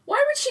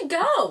 Why would she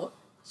go?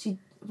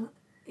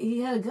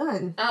 he had a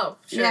gun. Oh,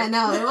 sure. Yeah,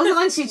 no, it wasn't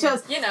like she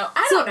chose. You know,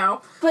 I don't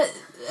know. But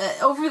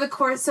over the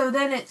course, so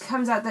then it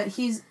comes out that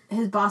his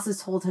boss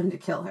has told him to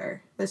kill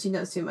her, that she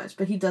knows too much,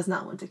 but he does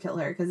not want to kill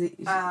her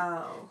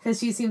because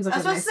she seems like I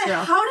was a supposed nice to say,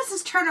 girl. how does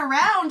this turn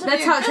around? To That's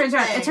be a how it good turns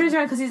around. thing? It turns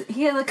around because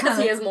he had like Because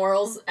he has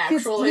morals,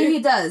 actually. he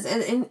does,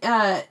 and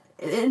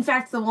in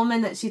fact, the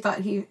woman that she thought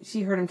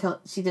she heard him kill,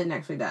 she didn't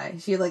actually die.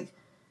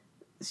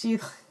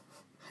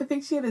 I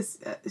think she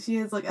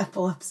has like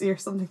epilepsy or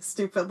something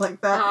stupid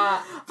like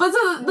that. But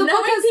so the book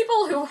knowing is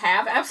people who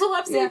have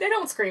epilepsy, Yeah. they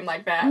don't scream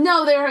like that.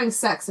 no, they were having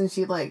sex, and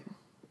she like.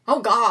 Oh,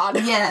 God.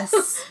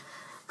 Yes.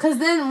 Because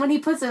then when he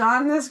puts it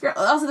on this girl...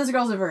 Also, this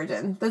girl's a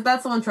virgin.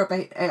 That's the one trope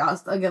I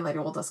again,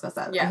 later we'll discuss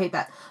that. Yeah. I hate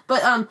that.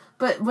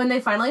 But when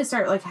they finally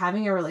start, like,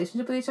 having a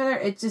relationship with each other,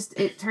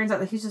 it turns out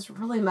that he's just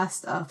really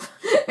messed up.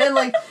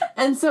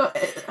 And so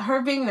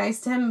her being nice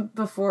to him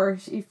before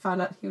she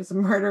found out he was a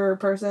murderer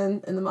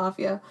person in the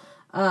mafia,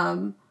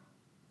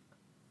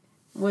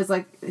 was,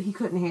 like, he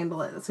couldn't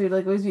handle it. So he'd,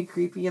 like, always be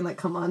creepy and, like,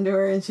 come on to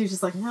her, and she was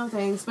just like, no,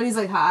 thanks. But he's,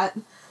 like, hot.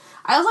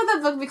 I also like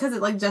that book because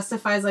it, like,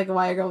 justifies, like,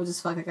 why a girl would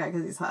just fuck a guy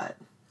because he's hot.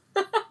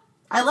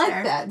 I like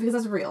fair. that because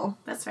that's real.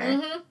 That's fair.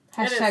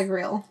 Mm-hmm. Hashtag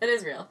real. It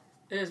is real.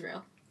 It is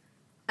real.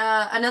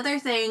 Another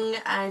thing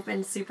I've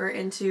been super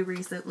into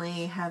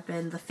recently have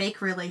been the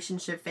fake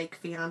relationship, fake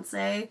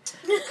fiance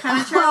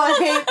kind of trope. Oh,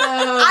 I hate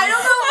those. I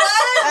don't know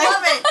why I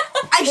love it.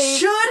 I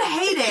should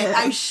hate it.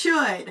 I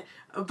should,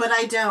 but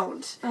I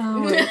don't. Oh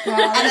my And god.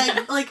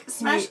 I like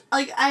smash. Hate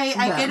Like I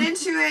get them.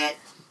 into it,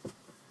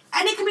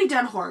 and it can be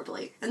done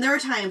horribly. And there are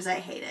times I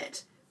hate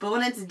it, but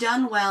when it's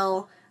done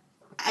well,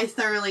 I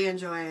thoroughly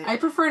enjoy it. I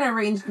prefer an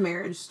arranged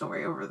marriage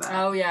story over that.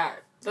 Oh, yeah.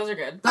 Those are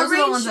good. Those are the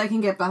Arranged- ones I can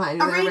get behind.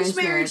 are the Arranged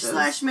marriage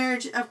marriages. /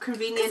 marriage of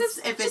convenience, it's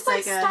if just it's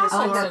like like a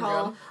Stockholm historical.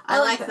 syndrome. I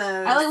like that.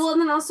 those. I like, well, and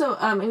then also,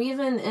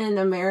 even in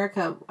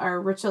America, our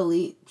rich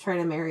elite try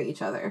to marry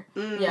each other.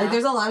 Yeah. Like,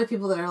 there's a lot of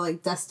people that are,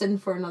 like,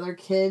 destined for another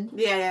kid.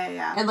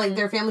 Yeah. And, like,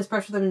 their families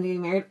pressure them into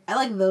getting married. I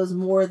like those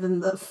more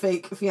than the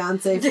fake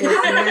fiance, fake I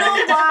don't marriage.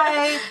 know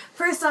why.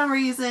 For some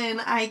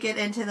reason, I get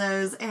into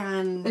those,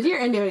 and If you're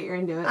into it, you're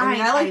into it. I mean,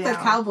 I like the know.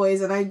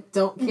 Cowboys, and I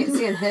can't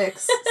stand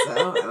Hicks, so I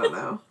don't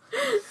know.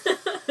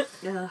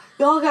 Ugh.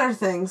 We all got our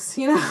things,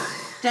 you know?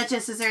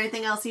 Duchess, is there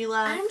anything else you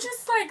love? I'm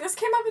just like, this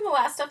came up in the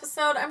last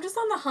episode. I'm just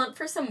on the hunt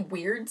for some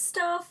weird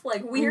stuff,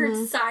 like weird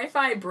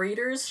sci-fi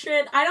breeders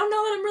shit. I don't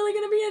know that I'm really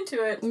going to be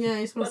into it. Yeah,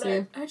 you're supposed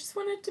But to I just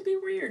want it to be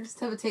weird. just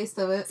have a taste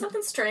of it.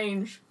 Something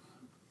strange.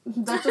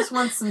 That just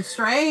wants some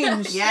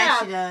strange. Yeah,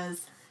 she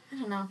does. I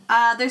don't know.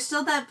 There's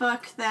still that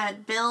book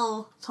that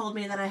Bill told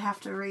me that I have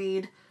to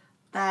read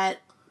that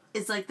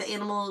is like the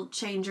animal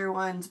changer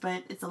ones,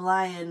 but it's a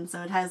lion,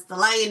 so it has the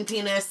lion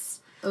penis.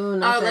 Ooh,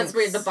 no Oh, thanks. that's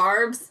weird. The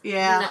barbs?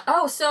 Yeah. No.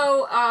 Oh,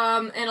 so,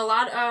 in a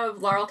lot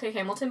of Laurel K.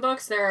 Hamilton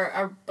books, there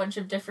are a bunch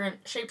of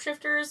different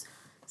shapeshifters.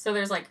 So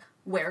there's, like,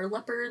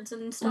 were-leopards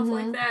and stuff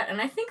like that.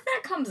 And I think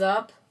that comes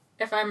up,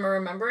 if I'm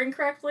remembering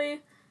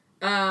correctly.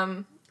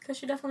 Because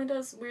she definitely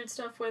does weird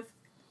stuff with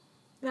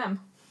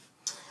them.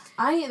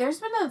 There's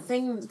been a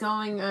thing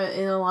going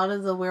in a lot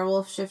of the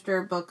werewolf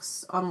shifter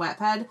books on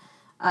Wattpad.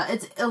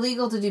 It's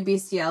illegal to do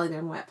bestiality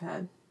on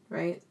Wattpad,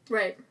 right?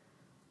 Right.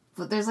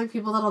 but there's like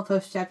people that'll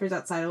post chapters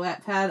outside of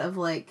Wattpad of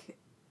like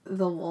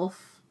the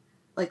wolf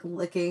like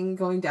licking,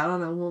 going down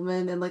on a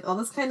woman, and like all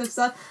this kind of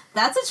stuff.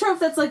 That's a trope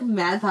that's like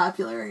mad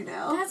popular right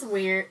now. That's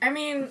weird. I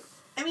mean,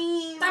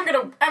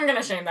 I'm I'm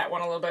gonna shame that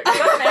one a little bit. 'Cause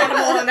that's an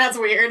animal and that's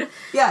weird.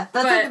 Yeah,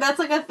 But- that's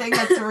like a thing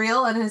that's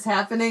real and is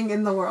happening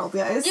in the world,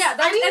 guys. Yeah,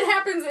 it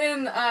happens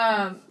in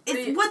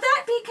would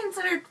that be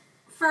considered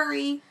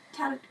furry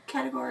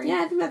category?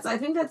 Yeah, I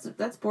think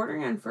that's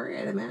bordering on furry,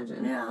 I'd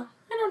imagine. Yeah.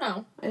 I don't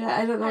know.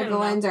 I don't know what the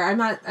lines are. I'm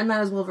not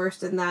as well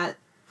versed in that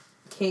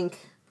kink.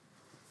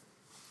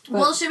 But-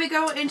 Well, should we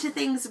go into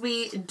things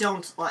we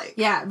don't like?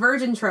 Yeah,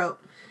 virgin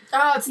trope.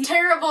 Oh, it's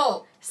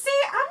terrible. See,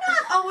 I'm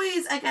not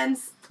always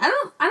against. I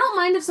don't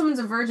mind if someone's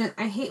a virgin.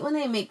 I hate when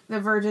they make the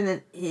virgin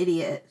an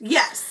idiot.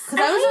 Yes.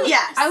 Because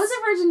yes. I was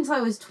a virgin until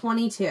I was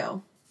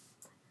 22.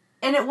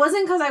 And it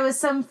wasn't because I was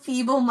some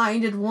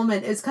feeble-minded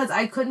woman. It's because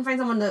I couldn't find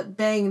someone to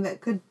bang that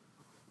could,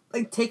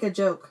 like, take a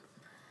joke.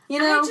 You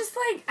know? I just,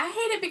 I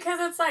hate it because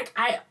it's,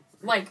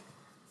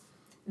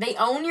 they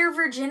own your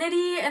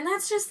virginity, and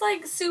that's just,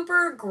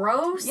 super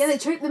gross. Yeah,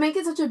 they make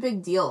it such a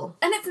big deal.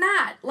 And it's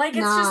not. It's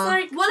Nah.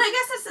 just, Well, I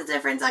guess that's the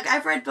difference. Like,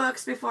 I've read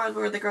books before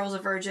where the girl's a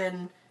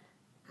virgin,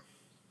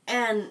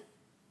 and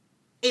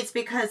it's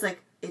because,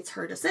 it's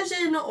her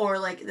decision, or,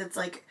 it's,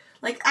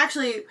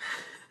 actually...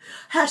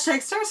 Hashtag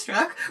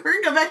starstruck. We're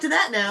gonna go back to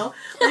that now.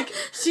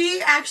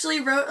 She actually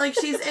wrote,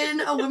 she's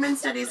in a women's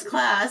studies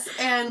class,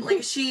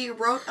 and, she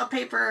wrote a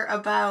paper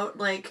about,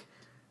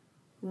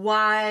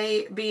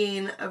 why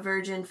being a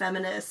virgin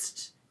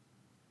feminist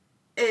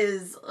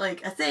is,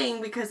 a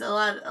thing, because a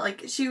lot,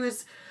 she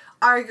was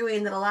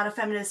arguing that a lot of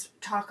feminists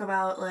talk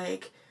about,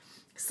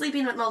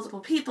 sleeping with multiple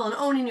people and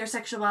owning your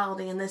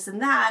sexuality and this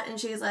and that, and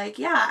she's like,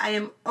 yeah, I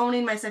am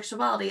owning my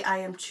sexuality, I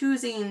am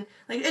choosing,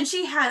 and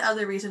she had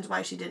other reasons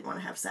why she didn't want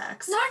to have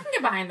sex. No, I can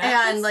get behind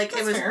that. And, that's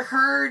it was fair.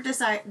 her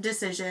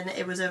decision,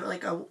 it was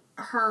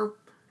her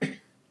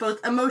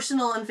both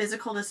emotional and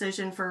physical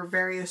decision for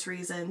various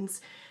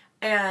reasons,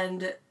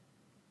 and,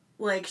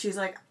 she's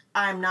like,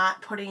 I'm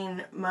not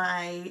putting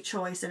my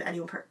choice in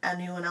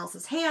anyone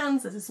else's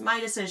hands, this is my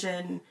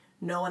decision,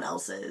 no one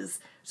else's,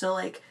 so,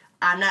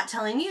 I'm not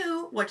telling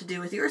you what to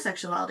do with your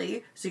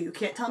sexuality, so you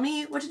can't tell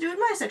me what to do with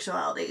my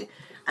sexuality.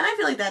 And I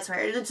feel like that's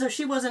right. And so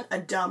she wasn't a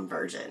dumb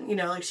virgin,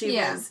 she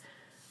was...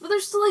 But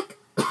there's still,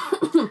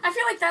 I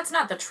feel like that's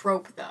not the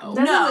trope, though. That's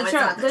No, not the it's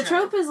trope. not the The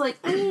trope trope.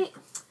 is,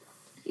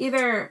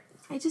 either,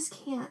 I just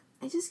can't.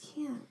 And, I just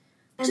can't.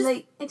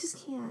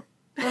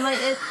 And,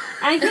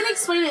 I can't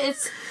explain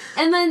it.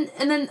 And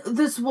then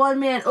this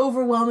one man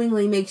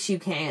overwhelmingly makes you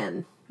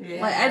can.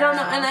 Yeah. I don't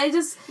know, and I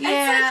just...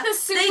 Yeah,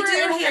 It's the they super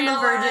do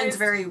handle virgins infantilized-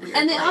 very weirdly.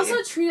 And they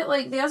also treat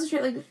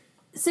it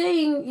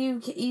saying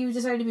you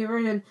decided to be a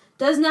virgin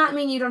does not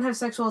mean you don't have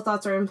sexual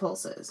thoughts or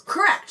impulses.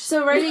 Correct.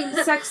 So writing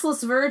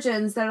sexless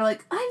virgins that are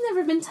like, I've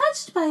never been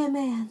touched by a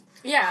man.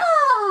 Yeah.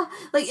 Ah!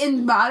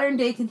 In modern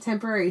day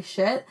contemporary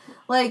shit.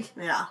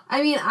 Yeah.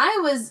 I mean,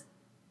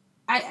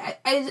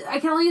 I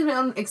can only use my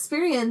own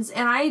experience,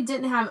 and I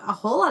didn't have a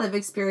whole lot of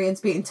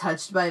experience being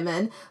touched by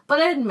men, but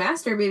I had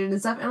masturbated and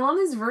stuff, and a lot of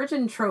these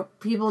virgin trope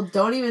people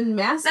don't even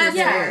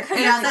masturbate.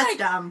 That's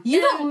dumb.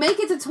 You don't make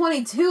it to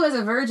 22 as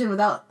a virgin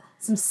without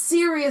some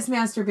serious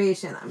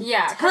masturbation. I'm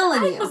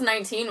telling you. I was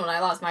 19 when I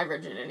lost my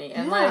virginity,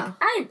 and Yeah.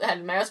 I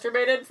had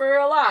masturbated for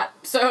a lot,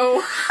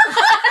 so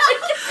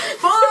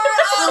For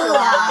a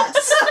lot.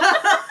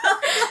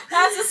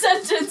 that's a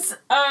sentence.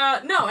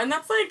 No, and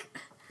that's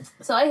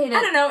So I hate it.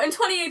 I don't know. In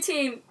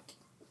 2018,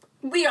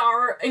 we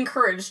are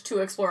encouraged to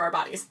explore our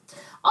bodies.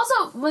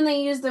 Also, when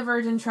they use the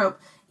virgin trope,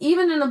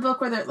 even in a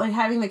book where they're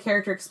having the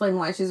character explain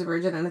why she's a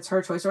virgin and it's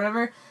her choice or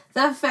whatever,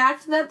 the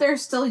fact that they're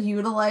still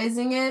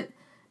utilizing it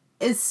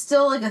is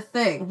still a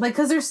thing.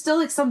 Because there's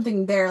still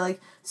something there.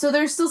 So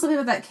there's still something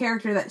with that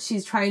character that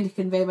she's trying to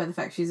convey by the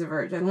fact she's a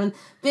virgin. When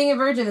being a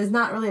virgin is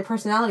not really a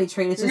personality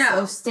trait, it's just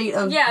a state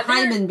of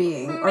hymen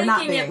being or not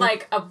being.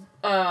 Making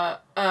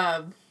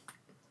it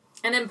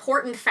an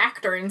important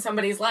factor in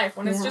somebody's life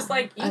when it's just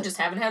you just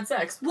haven't had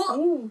sex.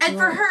 Well, and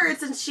for her,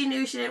 since she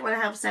knew she didn't want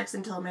to have sex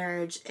until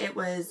marriage,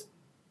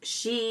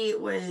 she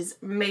was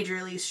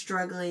majorly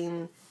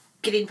struggling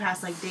getting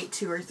past date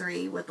 2 or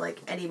 3 with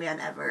any man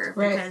ever.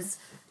 Right. Because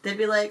they'd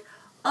be like,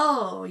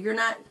 oh, you're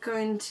not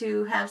going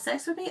to have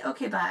sex with me?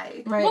 Okay,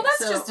 bye. Right. Well,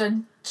 that's just a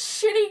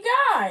shitty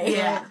guy.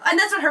 Yeah. And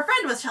that's what her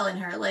friend was telling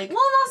her. Well, and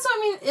also,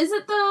 is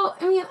it though?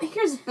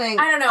 Here's the thing.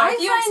 I don't know.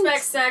 If you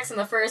expect sex in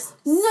the first...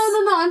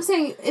 No, I'm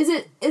saying, is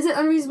it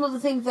unreasonable to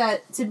think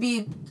that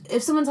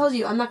if someone tells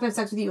you, I'm not going to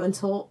have sex with you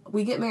until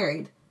we get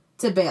married,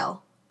 to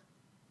bail?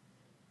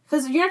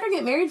 Because you're not going to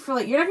get married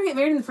you're not going to get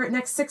married in the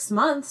next 6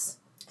 months.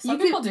 Some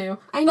people do.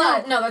 I know.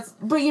 But, no, that's...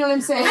 But you know what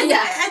I'm saying?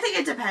 I think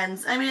it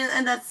depends.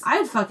 And that's...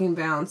 I'd fucking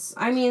bounce.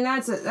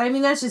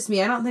 That's just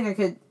me. I don't think I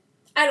could...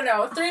 I don't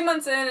know. 3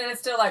 months in and it's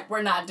still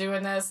we're not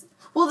doing this.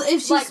 Well,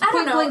 if she's I don't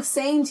point know. blank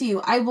saying to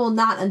you, I will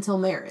not until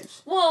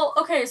marriage. Well,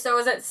 okay, so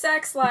is it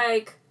sex What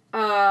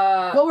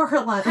were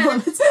her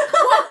limits?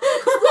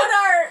 what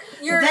are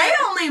your... They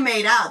only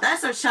made out.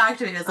 That's what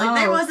shocked me. It's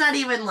there was not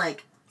even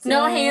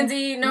No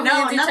handsy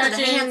nothing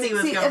touching. handsy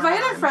was See, going if I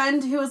had on. a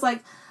friend who was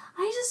like,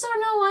 I just don't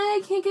know why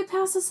I can't get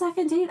past the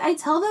second date, I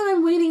tell them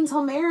I'm waiting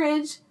till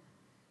marriage.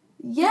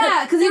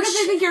 Yeah, because even if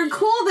they think you're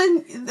cool,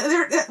 then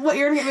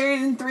you're gonna get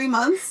married in 3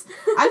 months.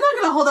 I'm not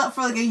gonna hold out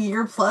for like a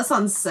year plus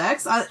on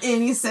sex, on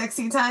any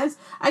sexy times.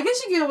 I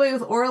guess you get away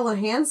with oral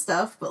and hand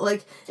stuff, but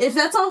like if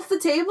that's off the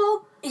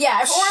table, Yeah,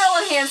 if oral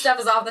and hand stuff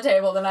is off the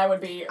table, then I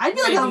would be. I'd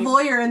be like a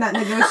lawyer in that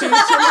negotiation.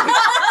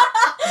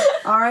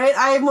 All right,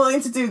 I am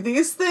willing to do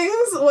these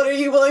things. What are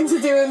you willing to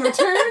do in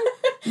return?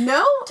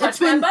 No,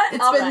 Touch my butt?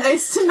 It's All been right.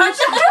 nice to meet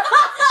you.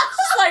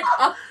 Just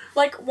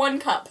like 1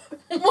 cup,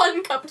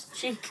 1 cup to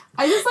cheek.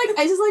 I just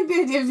like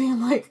the idea of being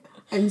like,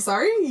 I'm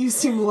sorry, you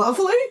seem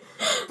lovely,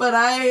 but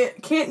I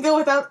can't go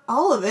without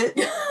all of it.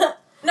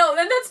 No,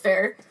 then that's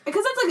fair.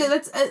 Because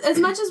that's as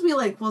much as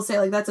we'll say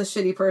like that's a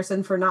shitty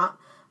person for not.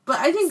 But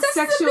I think Sex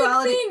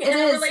sexuality is a big thing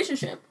in a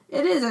relationship.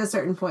 It is at a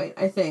certain point.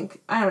 I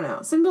think I don't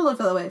know. Some people don't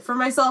feel that way. For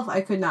myself,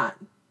 I could not,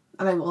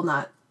 and I will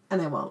not,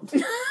 and I won't.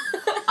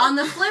 On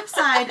the flip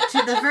side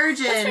to the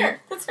virgin,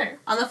 That's fair.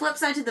 on the flip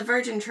side to the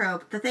virgin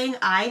trope, the thing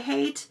I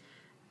hate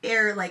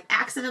are like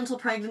accidental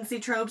pregnancy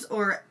tropes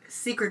or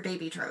secret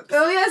baby tropes.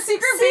 Oh yeah,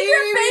 secret baby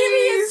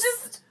babies. is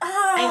just.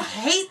 I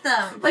hate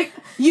them. Like,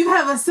 you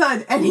have a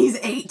son and he's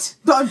 8.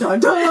 Dun dun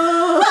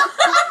dun!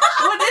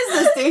 What is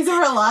this? Days of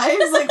Our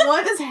Lives? Like,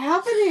 what is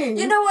happening?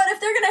 You know what?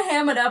 If they're gonna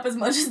ham it up as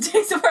much as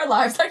Days of Our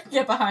Lives, I can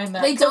get behind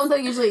that. They don't though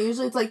usually.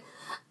 Usually it's like,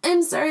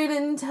 I'm sorry I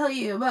didn't tell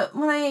you, but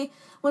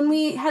when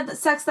we had the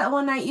sex that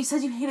one night, you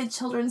said you hated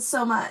children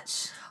so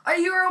much. Or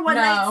you were a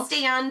one-night No.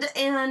 stand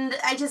and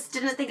I just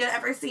didn't think I'd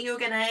ever see you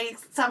again. I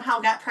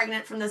somehow got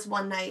pregnant from this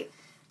one night.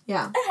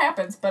 Yeah. It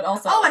happens, but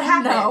also. Oh, it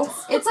happens.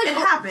 No. It's like, It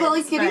happens, but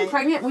like getting but-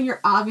 pregnant when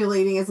you're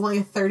ovulating is only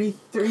a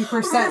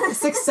 33%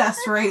 success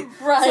rate.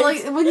 Right. So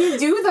like when you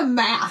do the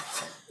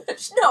math.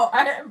 No,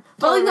 I.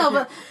 But like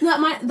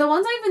no, the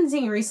ones I've been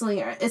seeing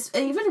recently are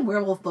even in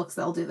werewolf books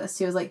they'll do this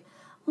too. It's like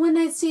one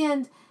night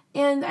stand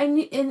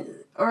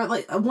or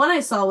like one I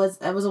saw was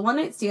it was a one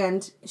night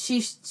stand.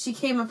 She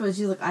came up and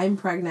she's like, I'm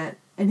pregnant,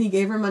 and he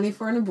gave her money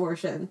for an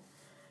abortion,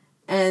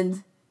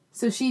 and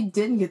so she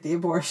didn't get the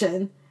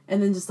abortion.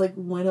 And then just like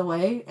went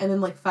away, and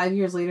then like 5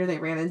 years later they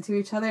ran into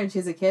each other, and she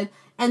has a kid,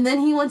 and then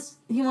he wants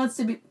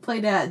to play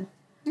dad.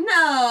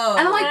 No.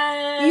 And I'm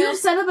like, you've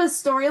set up a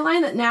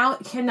storyline that now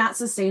cannot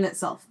sustain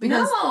itself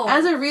because No.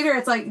 as a reader,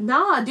 it's like,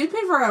 nah, dude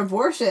paid for an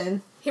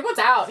abortion. He wants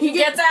out. He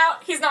gets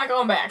out. He's not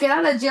going back. Get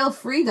out of jail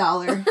free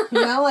dollar.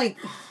 You know, like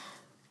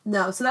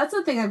no. So that's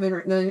the thing I've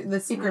been the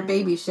secret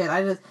baby shit.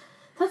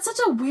 That's such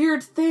a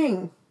weird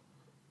thing.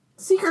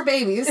 Secret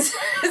babies.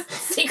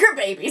 Secret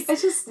babies.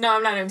 It's just No,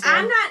 I'm not into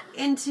I'm them. not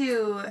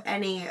into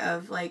any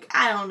of, like,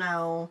 I don't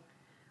know.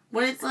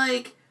 When it's,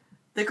 like,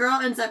 the girl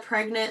ends up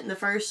pregnant in the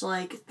first,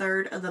 like,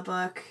 third of the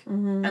book,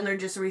 and they're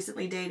just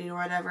recently dating or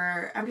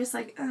whatever, I'm just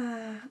like,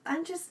 I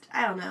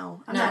don't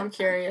know. I'm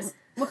curious.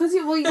 because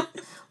you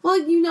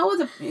know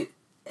what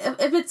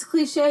if it's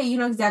cliche, you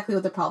know exactly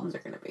what the problems are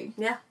going to be.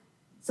 Yeah.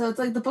 So it's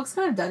like the book's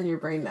kind of done in your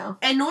brain now.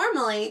 And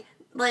normally,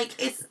 like,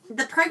 it's,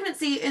 the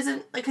pregnancy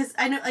isn't, like, because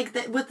I know, like,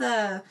 with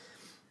the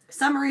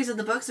summaries of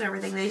the books and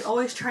everything, they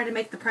always try to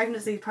make the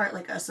pregnancy part,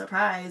 like, a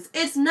surprise.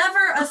 It's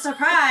never a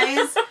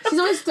surprise. She's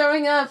always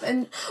throwing up,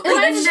 and Why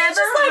Like, did she never just,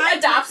 like, hide-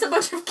 adopts a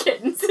bunch of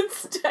kittens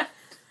instead?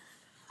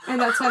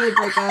 that's how they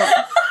break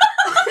up.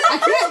 I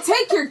can't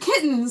take your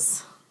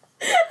kittens.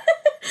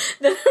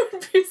 Then I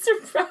would be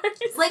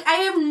surprised. Like, I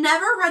have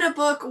never read a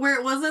book where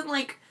it wasn't,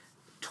 like,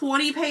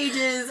 20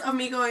 pages of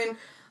me going,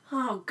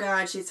 oh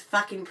god, she's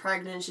fucking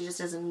pregnant, she just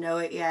doesn't know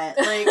it yet.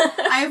 Like,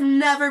 I've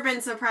never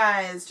been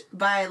surprised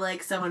by,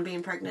 like, someone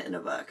being pregnant in a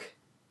book.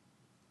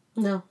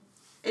 No.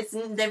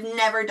 They've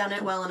never done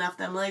it well enough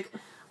that I'm like,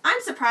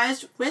 I'm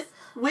surprised with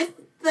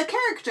the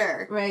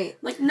character. Right.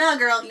 Like, no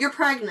girl, you're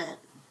pregnant.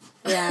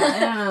 Yeah, I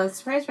don't know.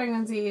 Surprise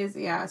pregnancies,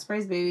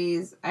 surprise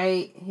babies.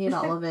 I hate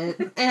all of it.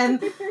 And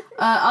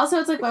also,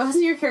 it's like, why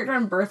wasn't your character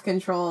on birth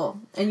control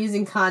and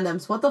using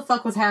condoms? What the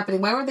fuck was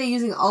happening? Why weren't they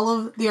using all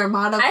of the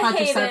armada of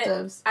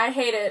contraceptives? I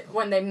hate it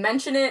when they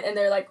mention it and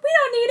they're like, we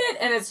don't need it,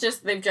 and it's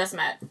just, they've just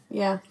met.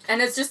 Yeah.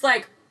 And it's just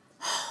like,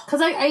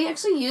 Because I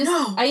actually used,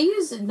 No.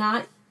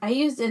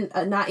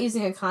 not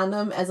using a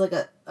condom as like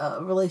a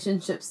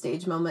relationship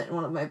stage moment in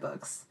one of my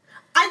books.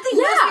 I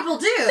think most people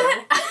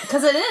do.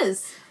 Because it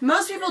is.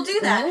 Most people do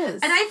that. It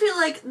is. And I feel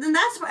like then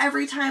that's what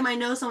every time I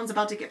know someone's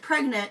about to get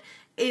pregnant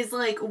is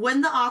like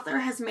when the author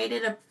has made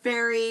it a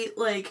very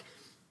like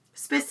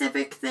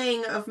specific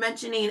thing of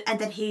mentioning and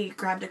then he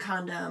grabbed a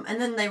condom and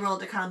then they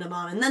rolled a condom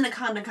on and then a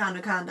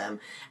condom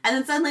and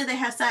then suddenly they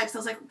have sex. I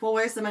was like, well,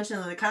 where's the mention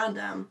of the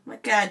condom? I'm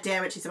like, god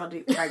damn it, she's about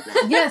to get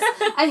pregnant. Yes,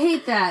 I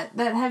hate that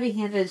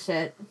heavy-handed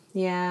shit.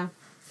 Yeah,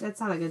 that's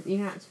not a good.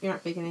 You're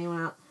not faking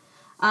anyone out.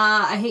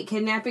 I hate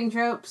kidnapping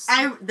tropes.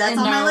 That's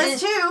on my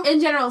list too. In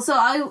general, so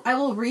I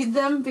will read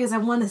them because I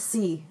want to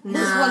see. I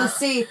just want to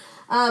see.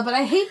 But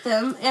I hate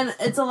them, and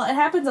it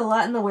happens a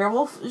lot in the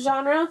werewolf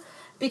genre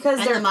because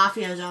And they're the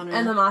mafia genre.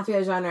 and the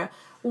mafia genre.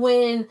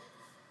 When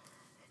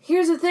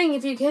here's the thing: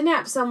 if you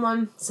kidnap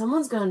someone,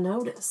 someone's gonna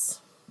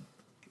notice.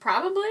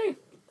 Probably.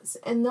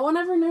 And no one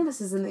ever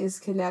notices in these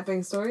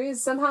kidnapping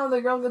stories. Somehow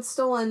the girl gets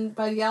stolen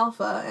by the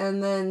alpha,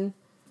 and then...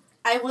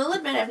 I will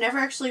admit, I've never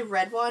actually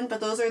read one, but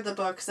those are the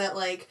books that,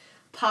 like,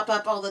 pop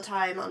up all the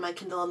time on my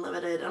Kindle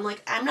Unlimited. I'm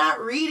like, I'm not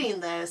reading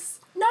this.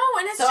 No,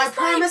 and it's So I just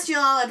promised you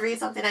all I'd read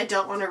something I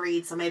don't want to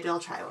read, so maybe I'll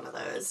try one of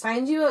those.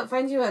 Find you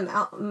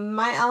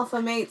my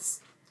alpha mates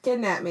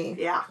kidnap me.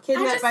 Yeah.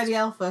 Kidnapped by the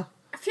alpha.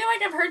 I feel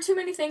like I've heard too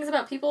many things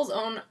about people's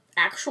own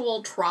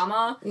actual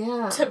trauma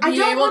Yeah. to I be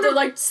don't able wanna- to,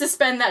 like,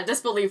 suspend that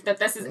disbelief that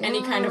this is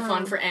any kind of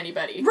fun Yeah. for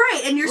anybody.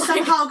 Right, and you're Like-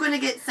 somehow going to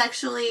get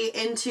sexually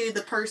into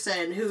the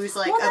person who's,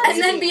 like, Well,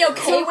 And then be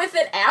abusing okay you. with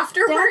it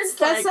afterwards?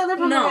 That's the other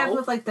problem I have no.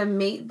 with, like, the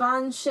mate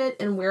bond shit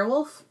and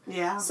Werewolf.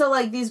 Yeah. So,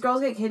 like, these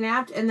girls get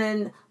kidnapped, and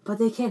then... But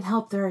they can't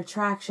help their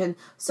attraction.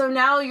 So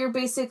now you're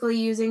basically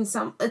using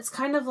some... It's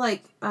kind of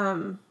like,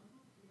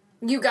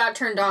 You got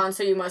turned on,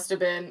 so you must have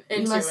been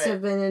into you must it.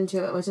 have been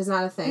into it, which is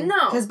not a thing.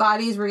 No. Because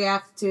bodies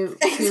react to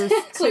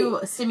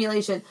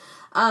stimulation.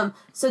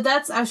 So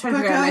that's... I was trying to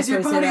But figure out a guys, nice way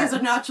your to say body that. has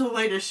a natural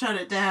way to shut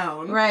it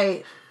down.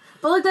 Right.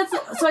 But, like, that's...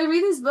 So I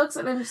read these books,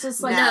 and I'm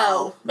just like...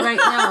 No. Right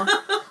now.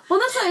 Well,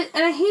 that's why...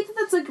 And I hate that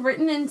that's, like,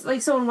 written in...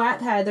 Like, so in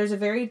Wattpad, there's a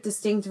very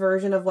distinct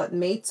version of what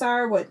mates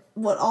are, what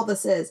all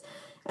this is.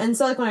 And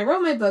so, like, when I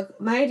wrote my book,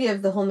 my idea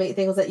of the whole mate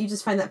thing was that you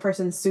just find that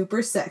person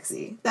super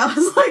sexy. That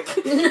was, like,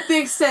 the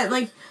extent.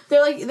 Like,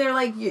 they're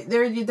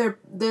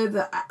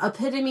the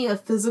epitome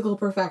of physical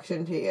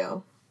perfection to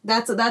you.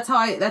 That's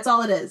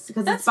all it is.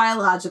 Because it's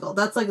biological.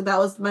 That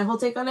was my whole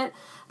take on it.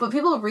 But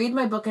people read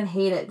my book and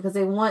hate it because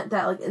they want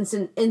that, like,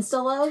 instant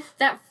insta-love.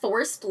 That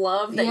forced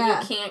love that Yeah.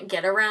 you can't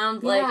get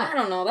around. Like, Yeah. I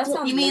don't know. That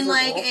sounds You mean,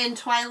 miserable. like, in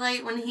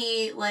Twilight when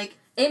he, like...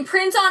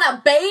 Imprint on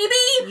a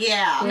baby?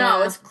 Yeah. No,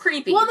 Yeah. it's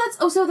creepy. Well, that's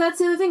the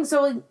other thing.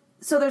 So, like,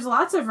 so there's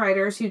lots of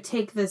writers who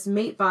take this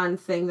mate bond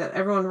thing that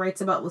everyone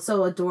writes about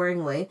so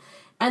adoringly,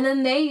 and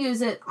then they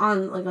use it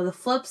on the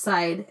flip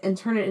side and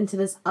turn it into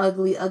this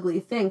ugly, ugly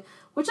thing,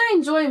 which I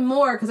enjoy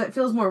more because it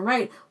feels more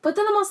right. But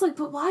then I'm also like,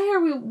 but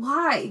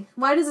why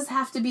does this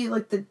have to be,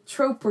 like, the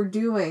trope we're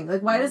doing?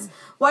 Like, why do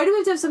we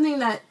have to have something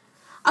that...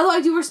 Although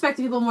I do respect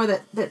the people more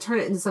that turn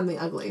it into something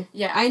ugly.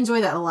 Yeah. I enjoy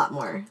that a lot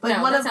more. Like,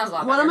 No, that sounds a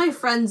lot one of better. my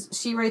friends,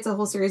 she writes a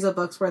whole series of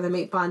books where the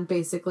mate bond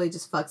basically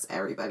just fucks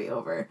everybody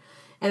over.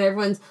 And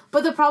everyone's...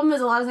 But the problem is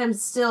a lot of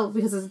times still,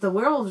 because it's the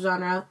werewolf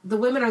genre, the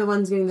women are the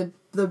ones getting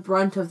the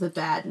brunt of the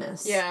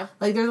badness. Yeah.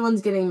 Like, they're the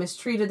ones getting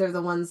mistreated. They're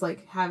the ones,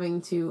 like,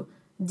 having to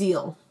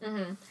deal.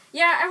 Mm-hmm.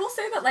 Yeah, I will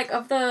say that, like,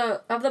 of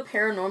the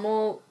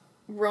paranormal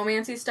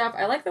romancy stuff,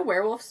 I like the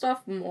werewolf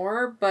stuff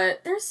more,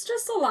 but there's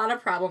just a lot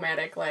of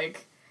problematic,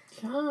 like...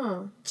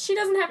 Oh. She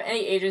doesn't have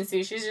any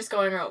agency. She's just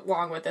going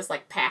along with this,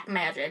 like, pack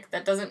magic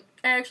that doesn't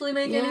actually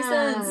make any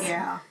Yeah. sense.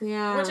 Yeah.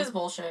 Yeah. Which is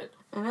bullshit.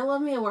 And I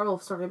love me a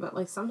werewolf story, but,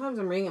 like, sometimes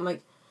I'm reading it, I'm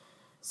like,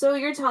 so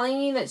you're telling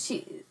me that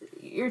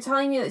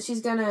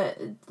she's gonna,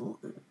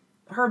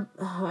 I don't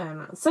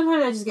know.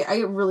 Sometimes I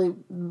get really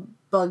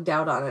bugged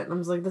out on it, and I'm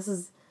just like, this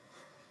is...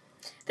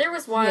 There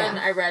was one Yeah.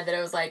 I read that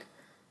it was like,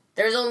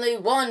 there's only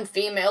one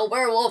female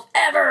werewolf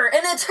ever,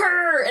 and it's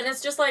her! And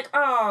it's just like,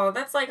 oh,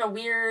 that's like a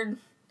weird...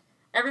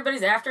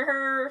 Everybody's after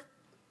her?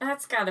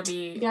 That's gotta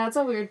be... Yeah, it's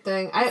a weird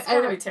thing. It's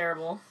gotta be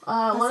terrible.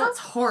 That One sounds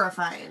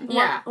horrifying.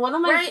 Yeah. One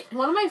of Right?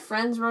 my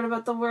friends wrote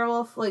about the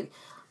werewolf. Like,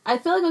 I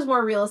feel like it was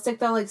more realistic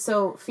though. Like,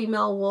 so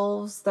female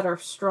wolves that are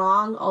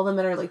strong, all the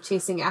men are like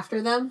chasing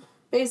after them,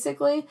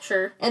 basically,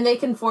 Sure. and they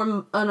can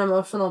form an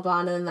emotional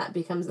bond, and then that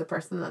becomes the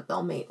person that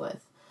they'll mate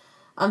with.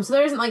 So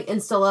there isn't like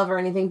insta love or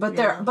anything, but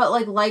Yeah.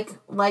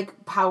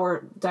 like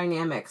power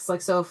dynamics.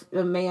 Like, so if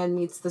a man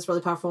meets this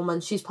really powerful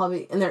woman, she's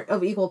probably, and they're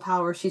of equal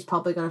power, she's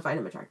probably going to find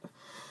him attractive.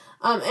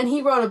 And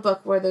he wrote a book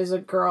where there's a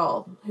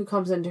girl who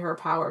comes into her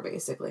power,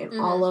 basically, and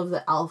all of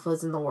the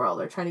alphas in the world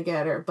are trying to get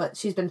at her, but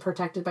she's been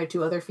protected by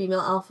 2 other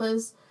female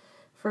alphas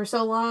for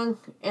so long,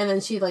 and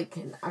then she, like,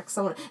 connects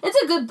someone. It's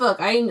a good book.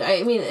 I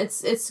mean,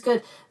 it's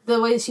good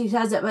the way she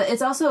does it, but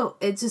it's also,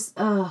 it's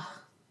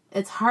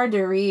hard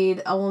to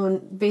read a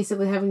woman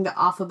basically having to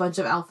off a bunch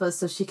of alphas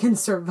so she can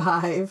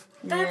survive.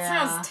 That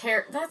Yeah. sounds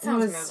that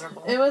sounds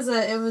miserable.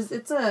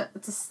 It's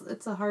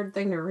a hard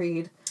thing to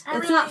read. I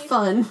It's not really-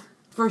 fun,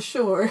 for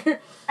sure.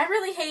 I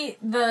really hate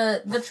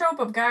the trope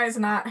of guys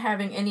not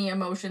having any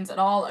emotions at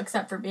all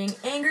except for being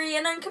angry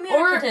and Or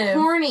uncommunicative.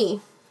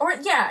 corny. Or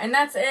yeah, and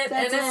that's it.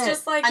 That's and it's it.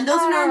 just like And those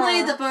are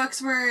normally the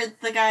books where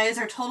the guys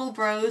are total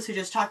bros who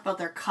just talk about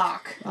their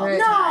cock all the Right.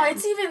 No, time.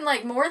 it's even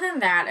like more than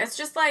that. It's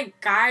just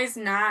like guys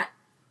not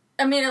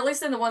I mean, at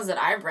least in the ones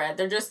that I've read,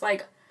 they're just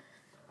like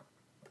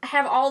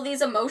have all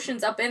these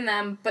emotions up in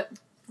them but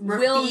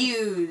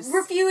refuse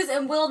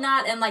and will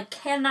not and like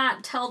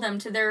cannot tell them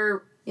to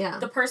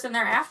the person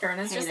they're after. And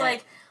it's Hate just it.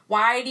 like,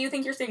 why do you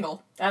think you're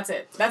single? That's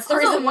it. That's the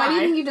Also, reason why do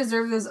you think you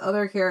deserve this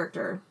other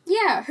character?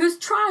 Yeah, who's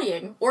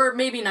trying. Or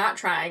maybe not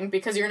trying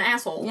because you're an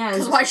asshole. Yeah,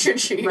 Because it's- why should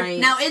she?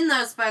 Right. Now, in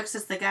those books,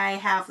 does the guy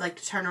have, like,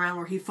 to turn around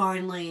where he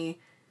finally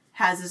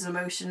has his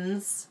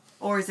emotions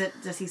Or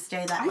does he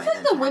stay that I way think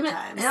the the entire women-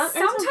 time?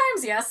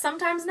 Sometimes yes,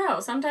 sometimes no.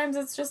 Sometimes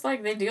it's just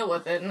like they deal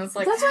with it, and it's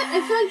like That's what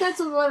I feel like. That's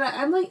what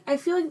I'm like. I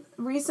feel like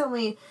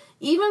recently,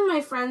 even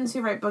my friends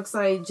who write books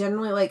that I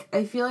generally like,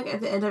 I feel like at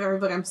the end of every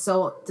book, I'm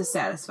so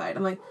dissatisfied.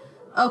 I'm like,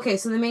 okay,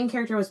 so the main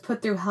character was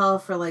put through hell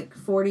for like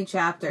 40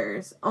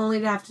 chapters, only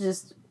to have to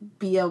just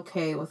be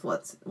okay with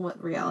what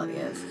reality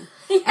is.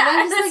 Yeah,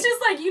 I'm and just it's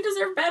just like you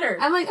deserve better.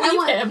 I'm like,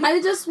 Leave him. I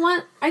just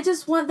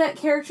want that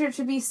character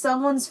to be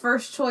someone's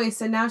first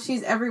choice, and now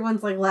she's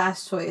everyone's like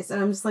last choice,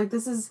 and I'm just like,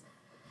 this is,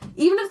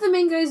 even if the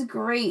main guy's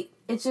great,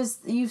 it's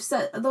just you've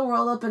set the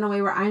world up in a way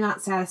where I'm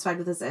not satisfied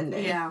with this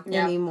ending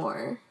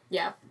anymore.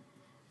 Yeah.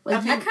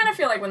 Like I kind of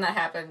feel like when that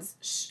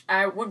happens,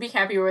 I would be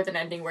happier with an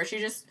ending where she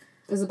just,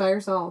 is it by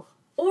herself?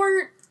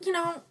 or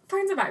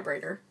finds a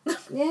vibrator.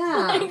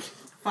 Yeah. Like,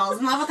 Falls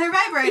in love with her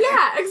vibrator.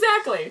 yeah,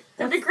 exactly.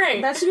 That'd be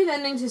great. That should be the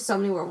ending to so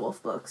many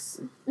werewolf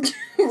books.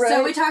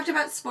 So we talked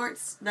about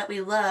sports that we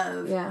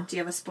love. Yeah. Do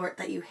you have a sport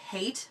that you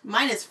hate?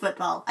 Mine is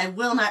football. I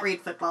will not read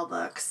football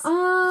books.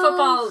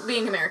 Football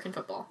being American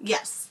football.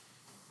 Yes.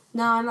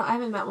 No, I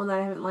haven't met one that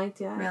I haven't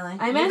liked yet. Really?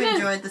 I You've imagine.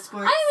 enjoyed the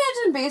sports?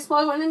 I imagine baseball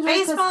I wouldn't enjoy.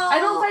 'Cause Baseball- I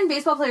don't find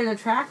baseball players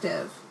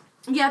attractive.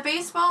 Yeah,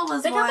 baseball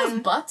was They got one.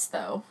 those butts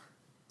though.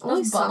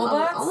 Only Those some bubble of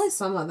them. butts? Only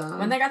some of them.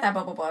 When they got that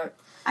bubble butt.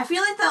 I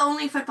feel like the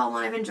only football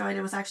one I've enjoyed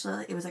it was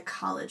a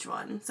college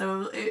one.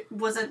 So it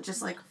wasn't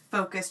just like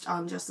focused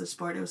on just the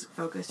sport. It was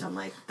focused on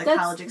like the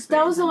college experience.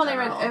 That was the in one I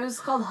general. read. It was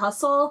called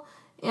Hustle,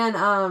 and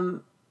I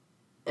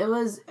thought it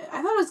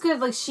was good.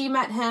 Like she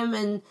met him,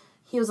 and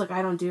he was like,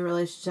 I don't do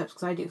relationships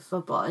because I do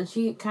football, and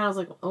she kind of was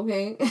like,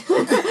 okay,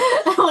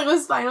 and like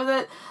was fine with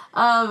it.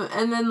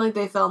 And then like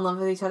they fell in love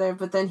with each other,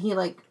 but then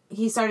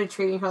he started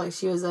treating her like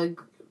she was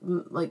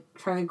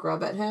trying to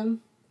grub at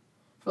him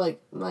for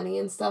like money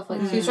and stuff.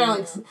 Like she was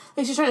trying to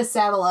she's trying to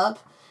saddle up,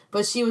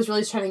 but she was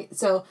really trying to.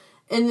 So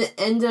in the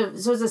end of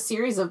it's a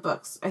series of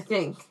books, I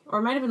think, or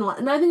it might have been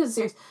one. No, I think it was a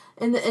series.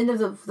 In the end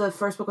of the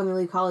first book when they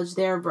leave college,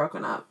 they're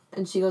broken up,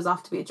 and she goes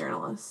off to be a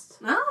journalist.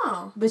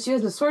 Oh. But she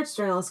was a sports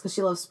journalist because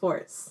she loves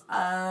sports.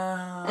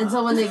 Oh. And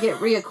so when they get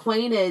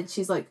reacquainted,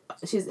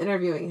 she's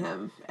interviewing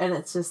him, and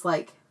it's just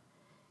like,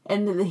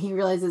 and then he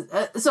realizes,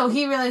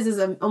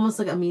 almost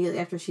like immediately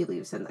after she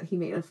leaves him that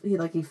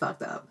he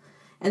fucked up,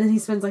 and then he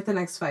spends like the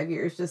next 5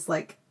 years just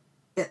like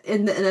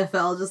in the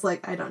NFL, just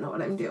like, I don't know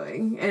what I'm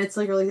doing, and it's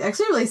like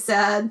really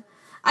sad.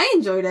 I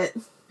enjoyed it.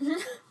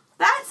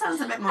 That sounds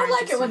a bit more I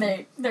like it when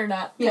interesting. they're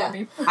not Yeah,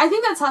 happy. I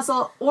think that's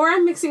Hustle, or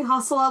I'm mixing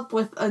Hustle up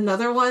with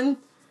another one,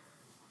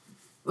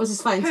 which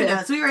is fine Who too.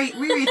 knows? We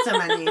read so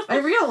many. I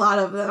read a lot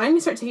of them. I need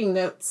to start taking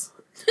notes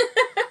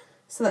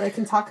so that I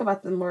can talk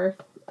about them more.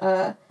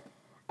 I'm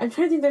trying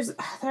to think. There's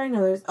one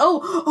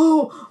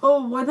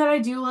that I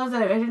do love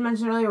that I didn't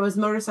mention earlier was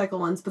motorcycle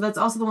ones, but that's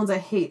also the ones I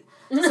hate.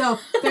 So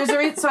there's a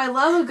reason. So I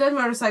love a good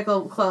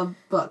motorcycle club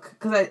book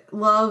because I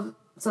love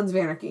Sons of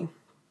Anarchy,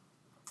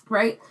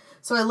 right?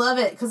 So I love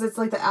it because it's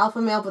like the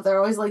alpha male, but they're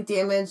always like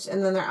damaged,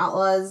 and then they're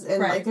outlaws,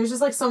 and like there's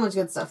just like so much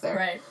good stuff there.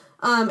 Right.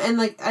 And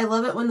like I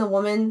love it when the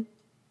woman.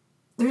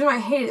 The reason why I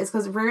hate it is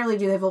because rarely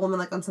do they have a woman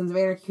like on Sons of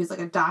Anarchy who's like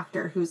a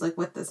doctor who's like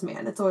with this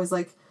man. It's always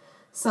like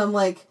some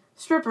like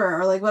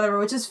stripper or like whatever,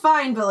 which is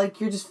fine, but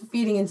like you're just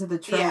feeding into the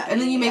trope. Yeah, and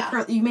then you make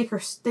yeah.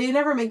 her. They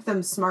never make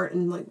them smart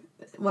and like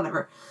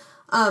whatever.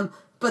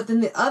 But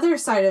then the other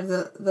side of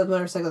the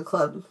motorcycle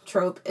club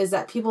trope is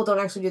that people don't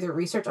actually do their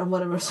research on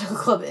what a motorcycle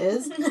club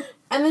is.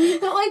 And then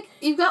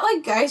you've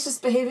got guys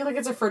just behaving like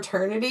it's a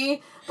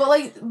fraternity,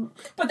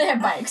 But they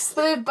have bikes.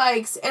 they have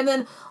bikes, and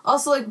then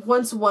also like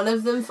once one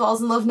of them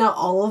falls in love, now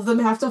all of them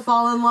have to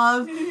fall in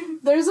love.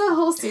 There's a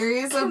whole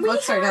series of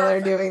books right now that are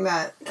doing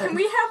that. Can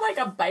we have like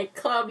a bike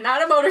club,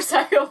 not a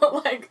motorcycle, but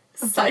like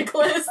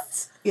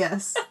cyclists?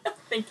 Yes,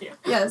 Thank you.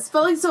 yes,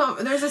 but like so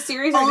there's a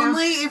series right now.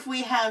 Only if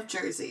we have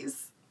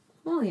jerseys.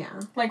 Well, yeah.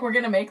 Like we're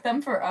gonna make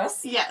them for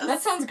us? Yes.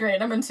 That sounds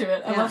great. I'm into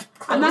it. I Yeah. love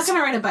I'm not clothes.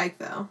 gonna ride a bike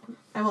though.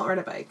 I won't ride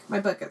a bike. My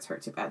butt gets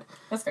hurt too bad.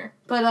 That's fair.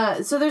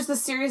 But so there's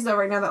this series though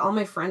right now that all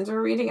my friends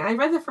are reading, and I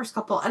read the first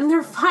couple, and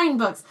they're fine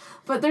books.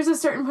 But there's a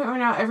certain point where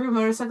now every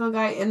motorcycle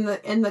guy in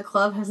the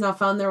club has now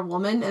found their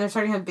woman, and they're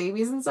starting to have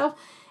babies and stuff.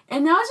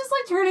 And now it's just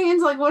like turning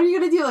into like, what are you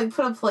gonna do? Like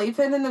put a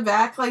playpen in the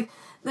back? Like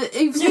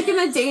you've taken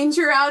the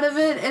danger out of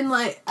it, and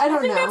like I don't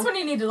I think know. that's when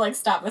you need to like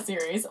stop the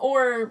series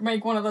or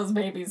make one of those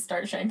babies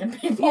start shanking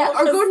people. Yeah, or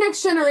 'cause- go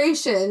Next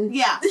Generation.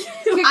 Yeah. Kick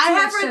I to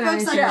have Next read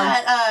books like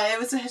Generation. that. It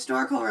was a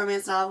historical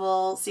romance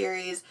novel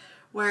series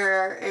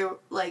where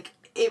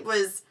it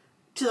was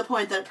to the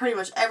point that pretty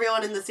much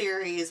everyone in the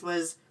series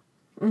was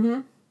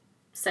Mm-hmm.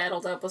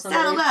 saddled up with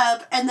somebody. saddled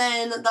up, and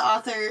then the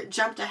author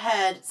jumped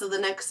ahead, so the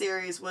next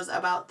series was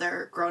about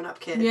their grown-up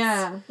kids.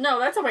 Yeah. No,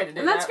 that's a way to do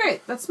And that's that.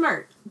 great. That's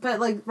smart. But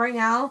like right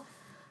now,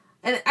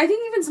 and I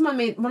think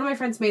even one of my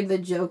friends made the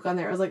joke on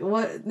there. I was like,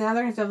 what? Now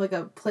they're going to have to have like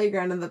a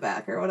playground in the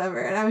back or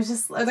whatever. And I was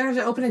just, they're going to have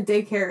to open a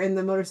daycare in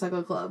the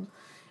motorcycle club.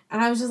 And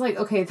I was just like,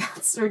 okay,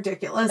 that's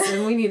ridiculous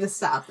and we need to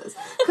stop this.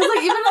 Because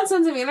like even on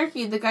Sons of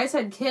Anarchy, the guys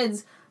had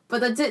kids,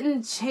 but that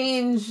didn't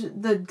change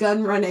the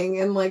gun running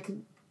and like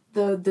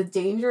the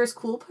dangerous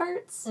cool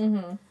parts.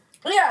 Mm-hmm.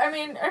 Yeah, I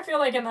mean, I feel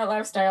like in that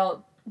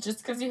lifestyle, just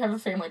because you have a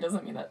family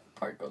doesn't mean that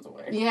part goes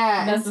away.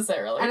 Yeah.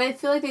 Necessarily. And I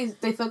feel like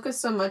they focus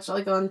so much,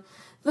 like, on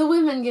the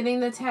women getting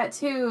the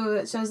tattoo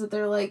that shows that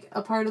they're, like,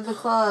 a part of the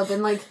club,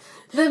 and, like,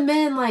 the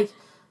men, like,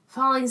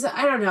 falling, so,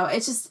 I don't know,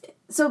 it's just,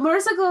 so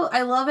motorcycle,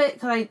 I love it,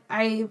 because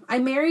I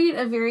married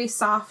a very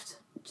soft,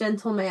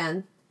 gentle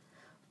man,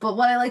 but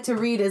what I like to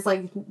read is,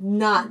 like,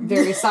 not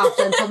very soft,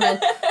 gentle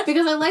men,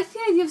 because I like the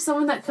idea of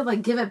someone that could,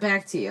 like, give it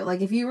back to you, like,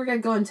 if you were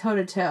going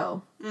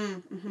toe-to-toe,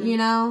 you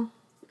know,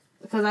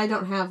 because I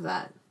don't have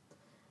that.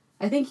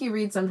 I think you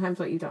read sometimes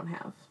what you don't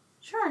have.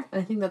 Sure.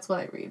 And I think that's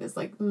what I read, is,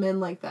 like, men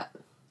like that.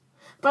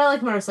 But I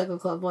like motorcycle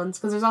club ones,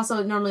 because there's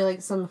also normally,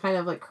 like, some kind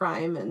of, like,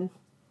 crime, and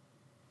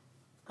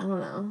I don't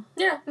know.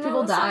 Yeah.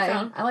 People that sounds die.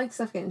 fun. I like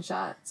stuff getting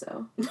shot,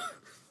 so.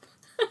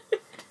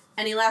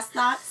 Any last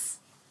thoughts?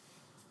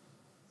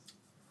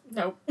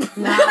 Nope. No. Just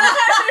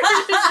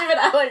leave it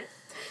at, like,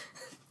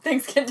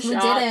 things getting We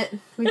shot. did it.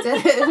 We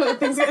did it.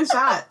 Things getting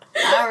shot.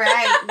 All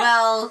right.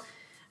 Well,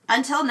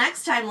 until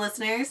next time,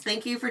 listeners,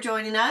 thank you for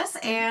joining us,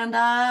 and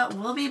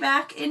we'll be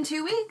back in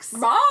 2 weeks.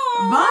 Bye!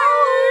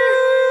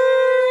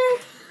 Bye!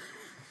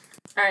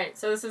 Alright,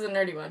 so this is a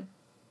nerdy one.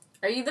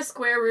 Are you the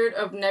square root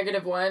of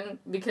 -1?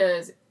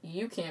 Because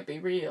you can't be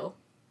real.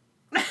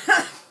 I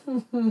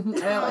like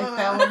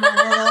that one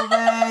a little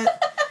bit.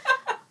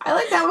 I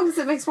like that one because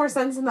it makes more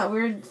sense than that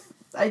weird.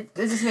 It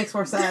just makes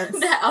more sense.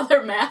 That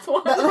other math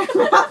one. The other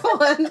math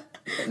one.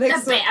 The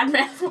bad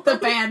math one. The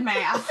bad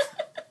math.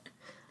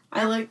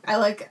 I like.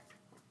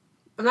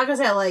 I'm not gonna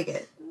say I like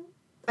it.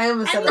 I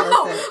almost said I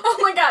No! liked it. Oh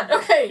my god,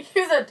 okay,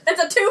 it's a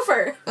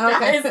twofer.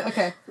 Okay. Guys.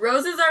 Okay.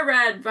 Roses are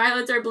red,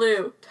 violets are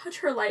blue. Touch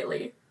her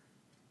lightly.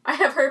 I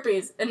have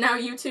herpes, and now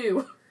you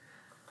too.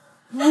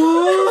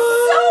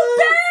 So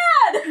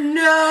bad!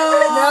 No.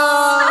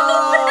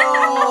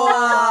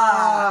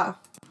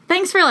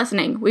 Thanks for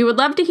listening. We would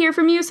love to hear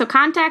from you, so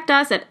contact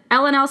us at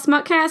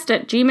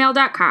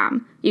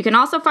lnlsmutcast@gmail.com. You can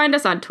also find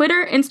us on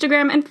Twitter,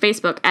 Instagram, and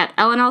Facebook at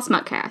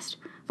lnlsmutcast.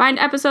 Find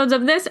episodes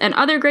of this and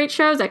other great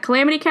shows at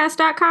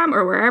calamitycast.com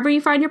or wherever you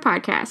find your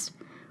podcast.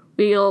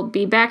 We'll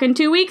be back in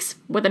 2 weeks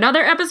with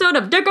another episode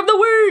of Dick of the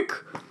Week!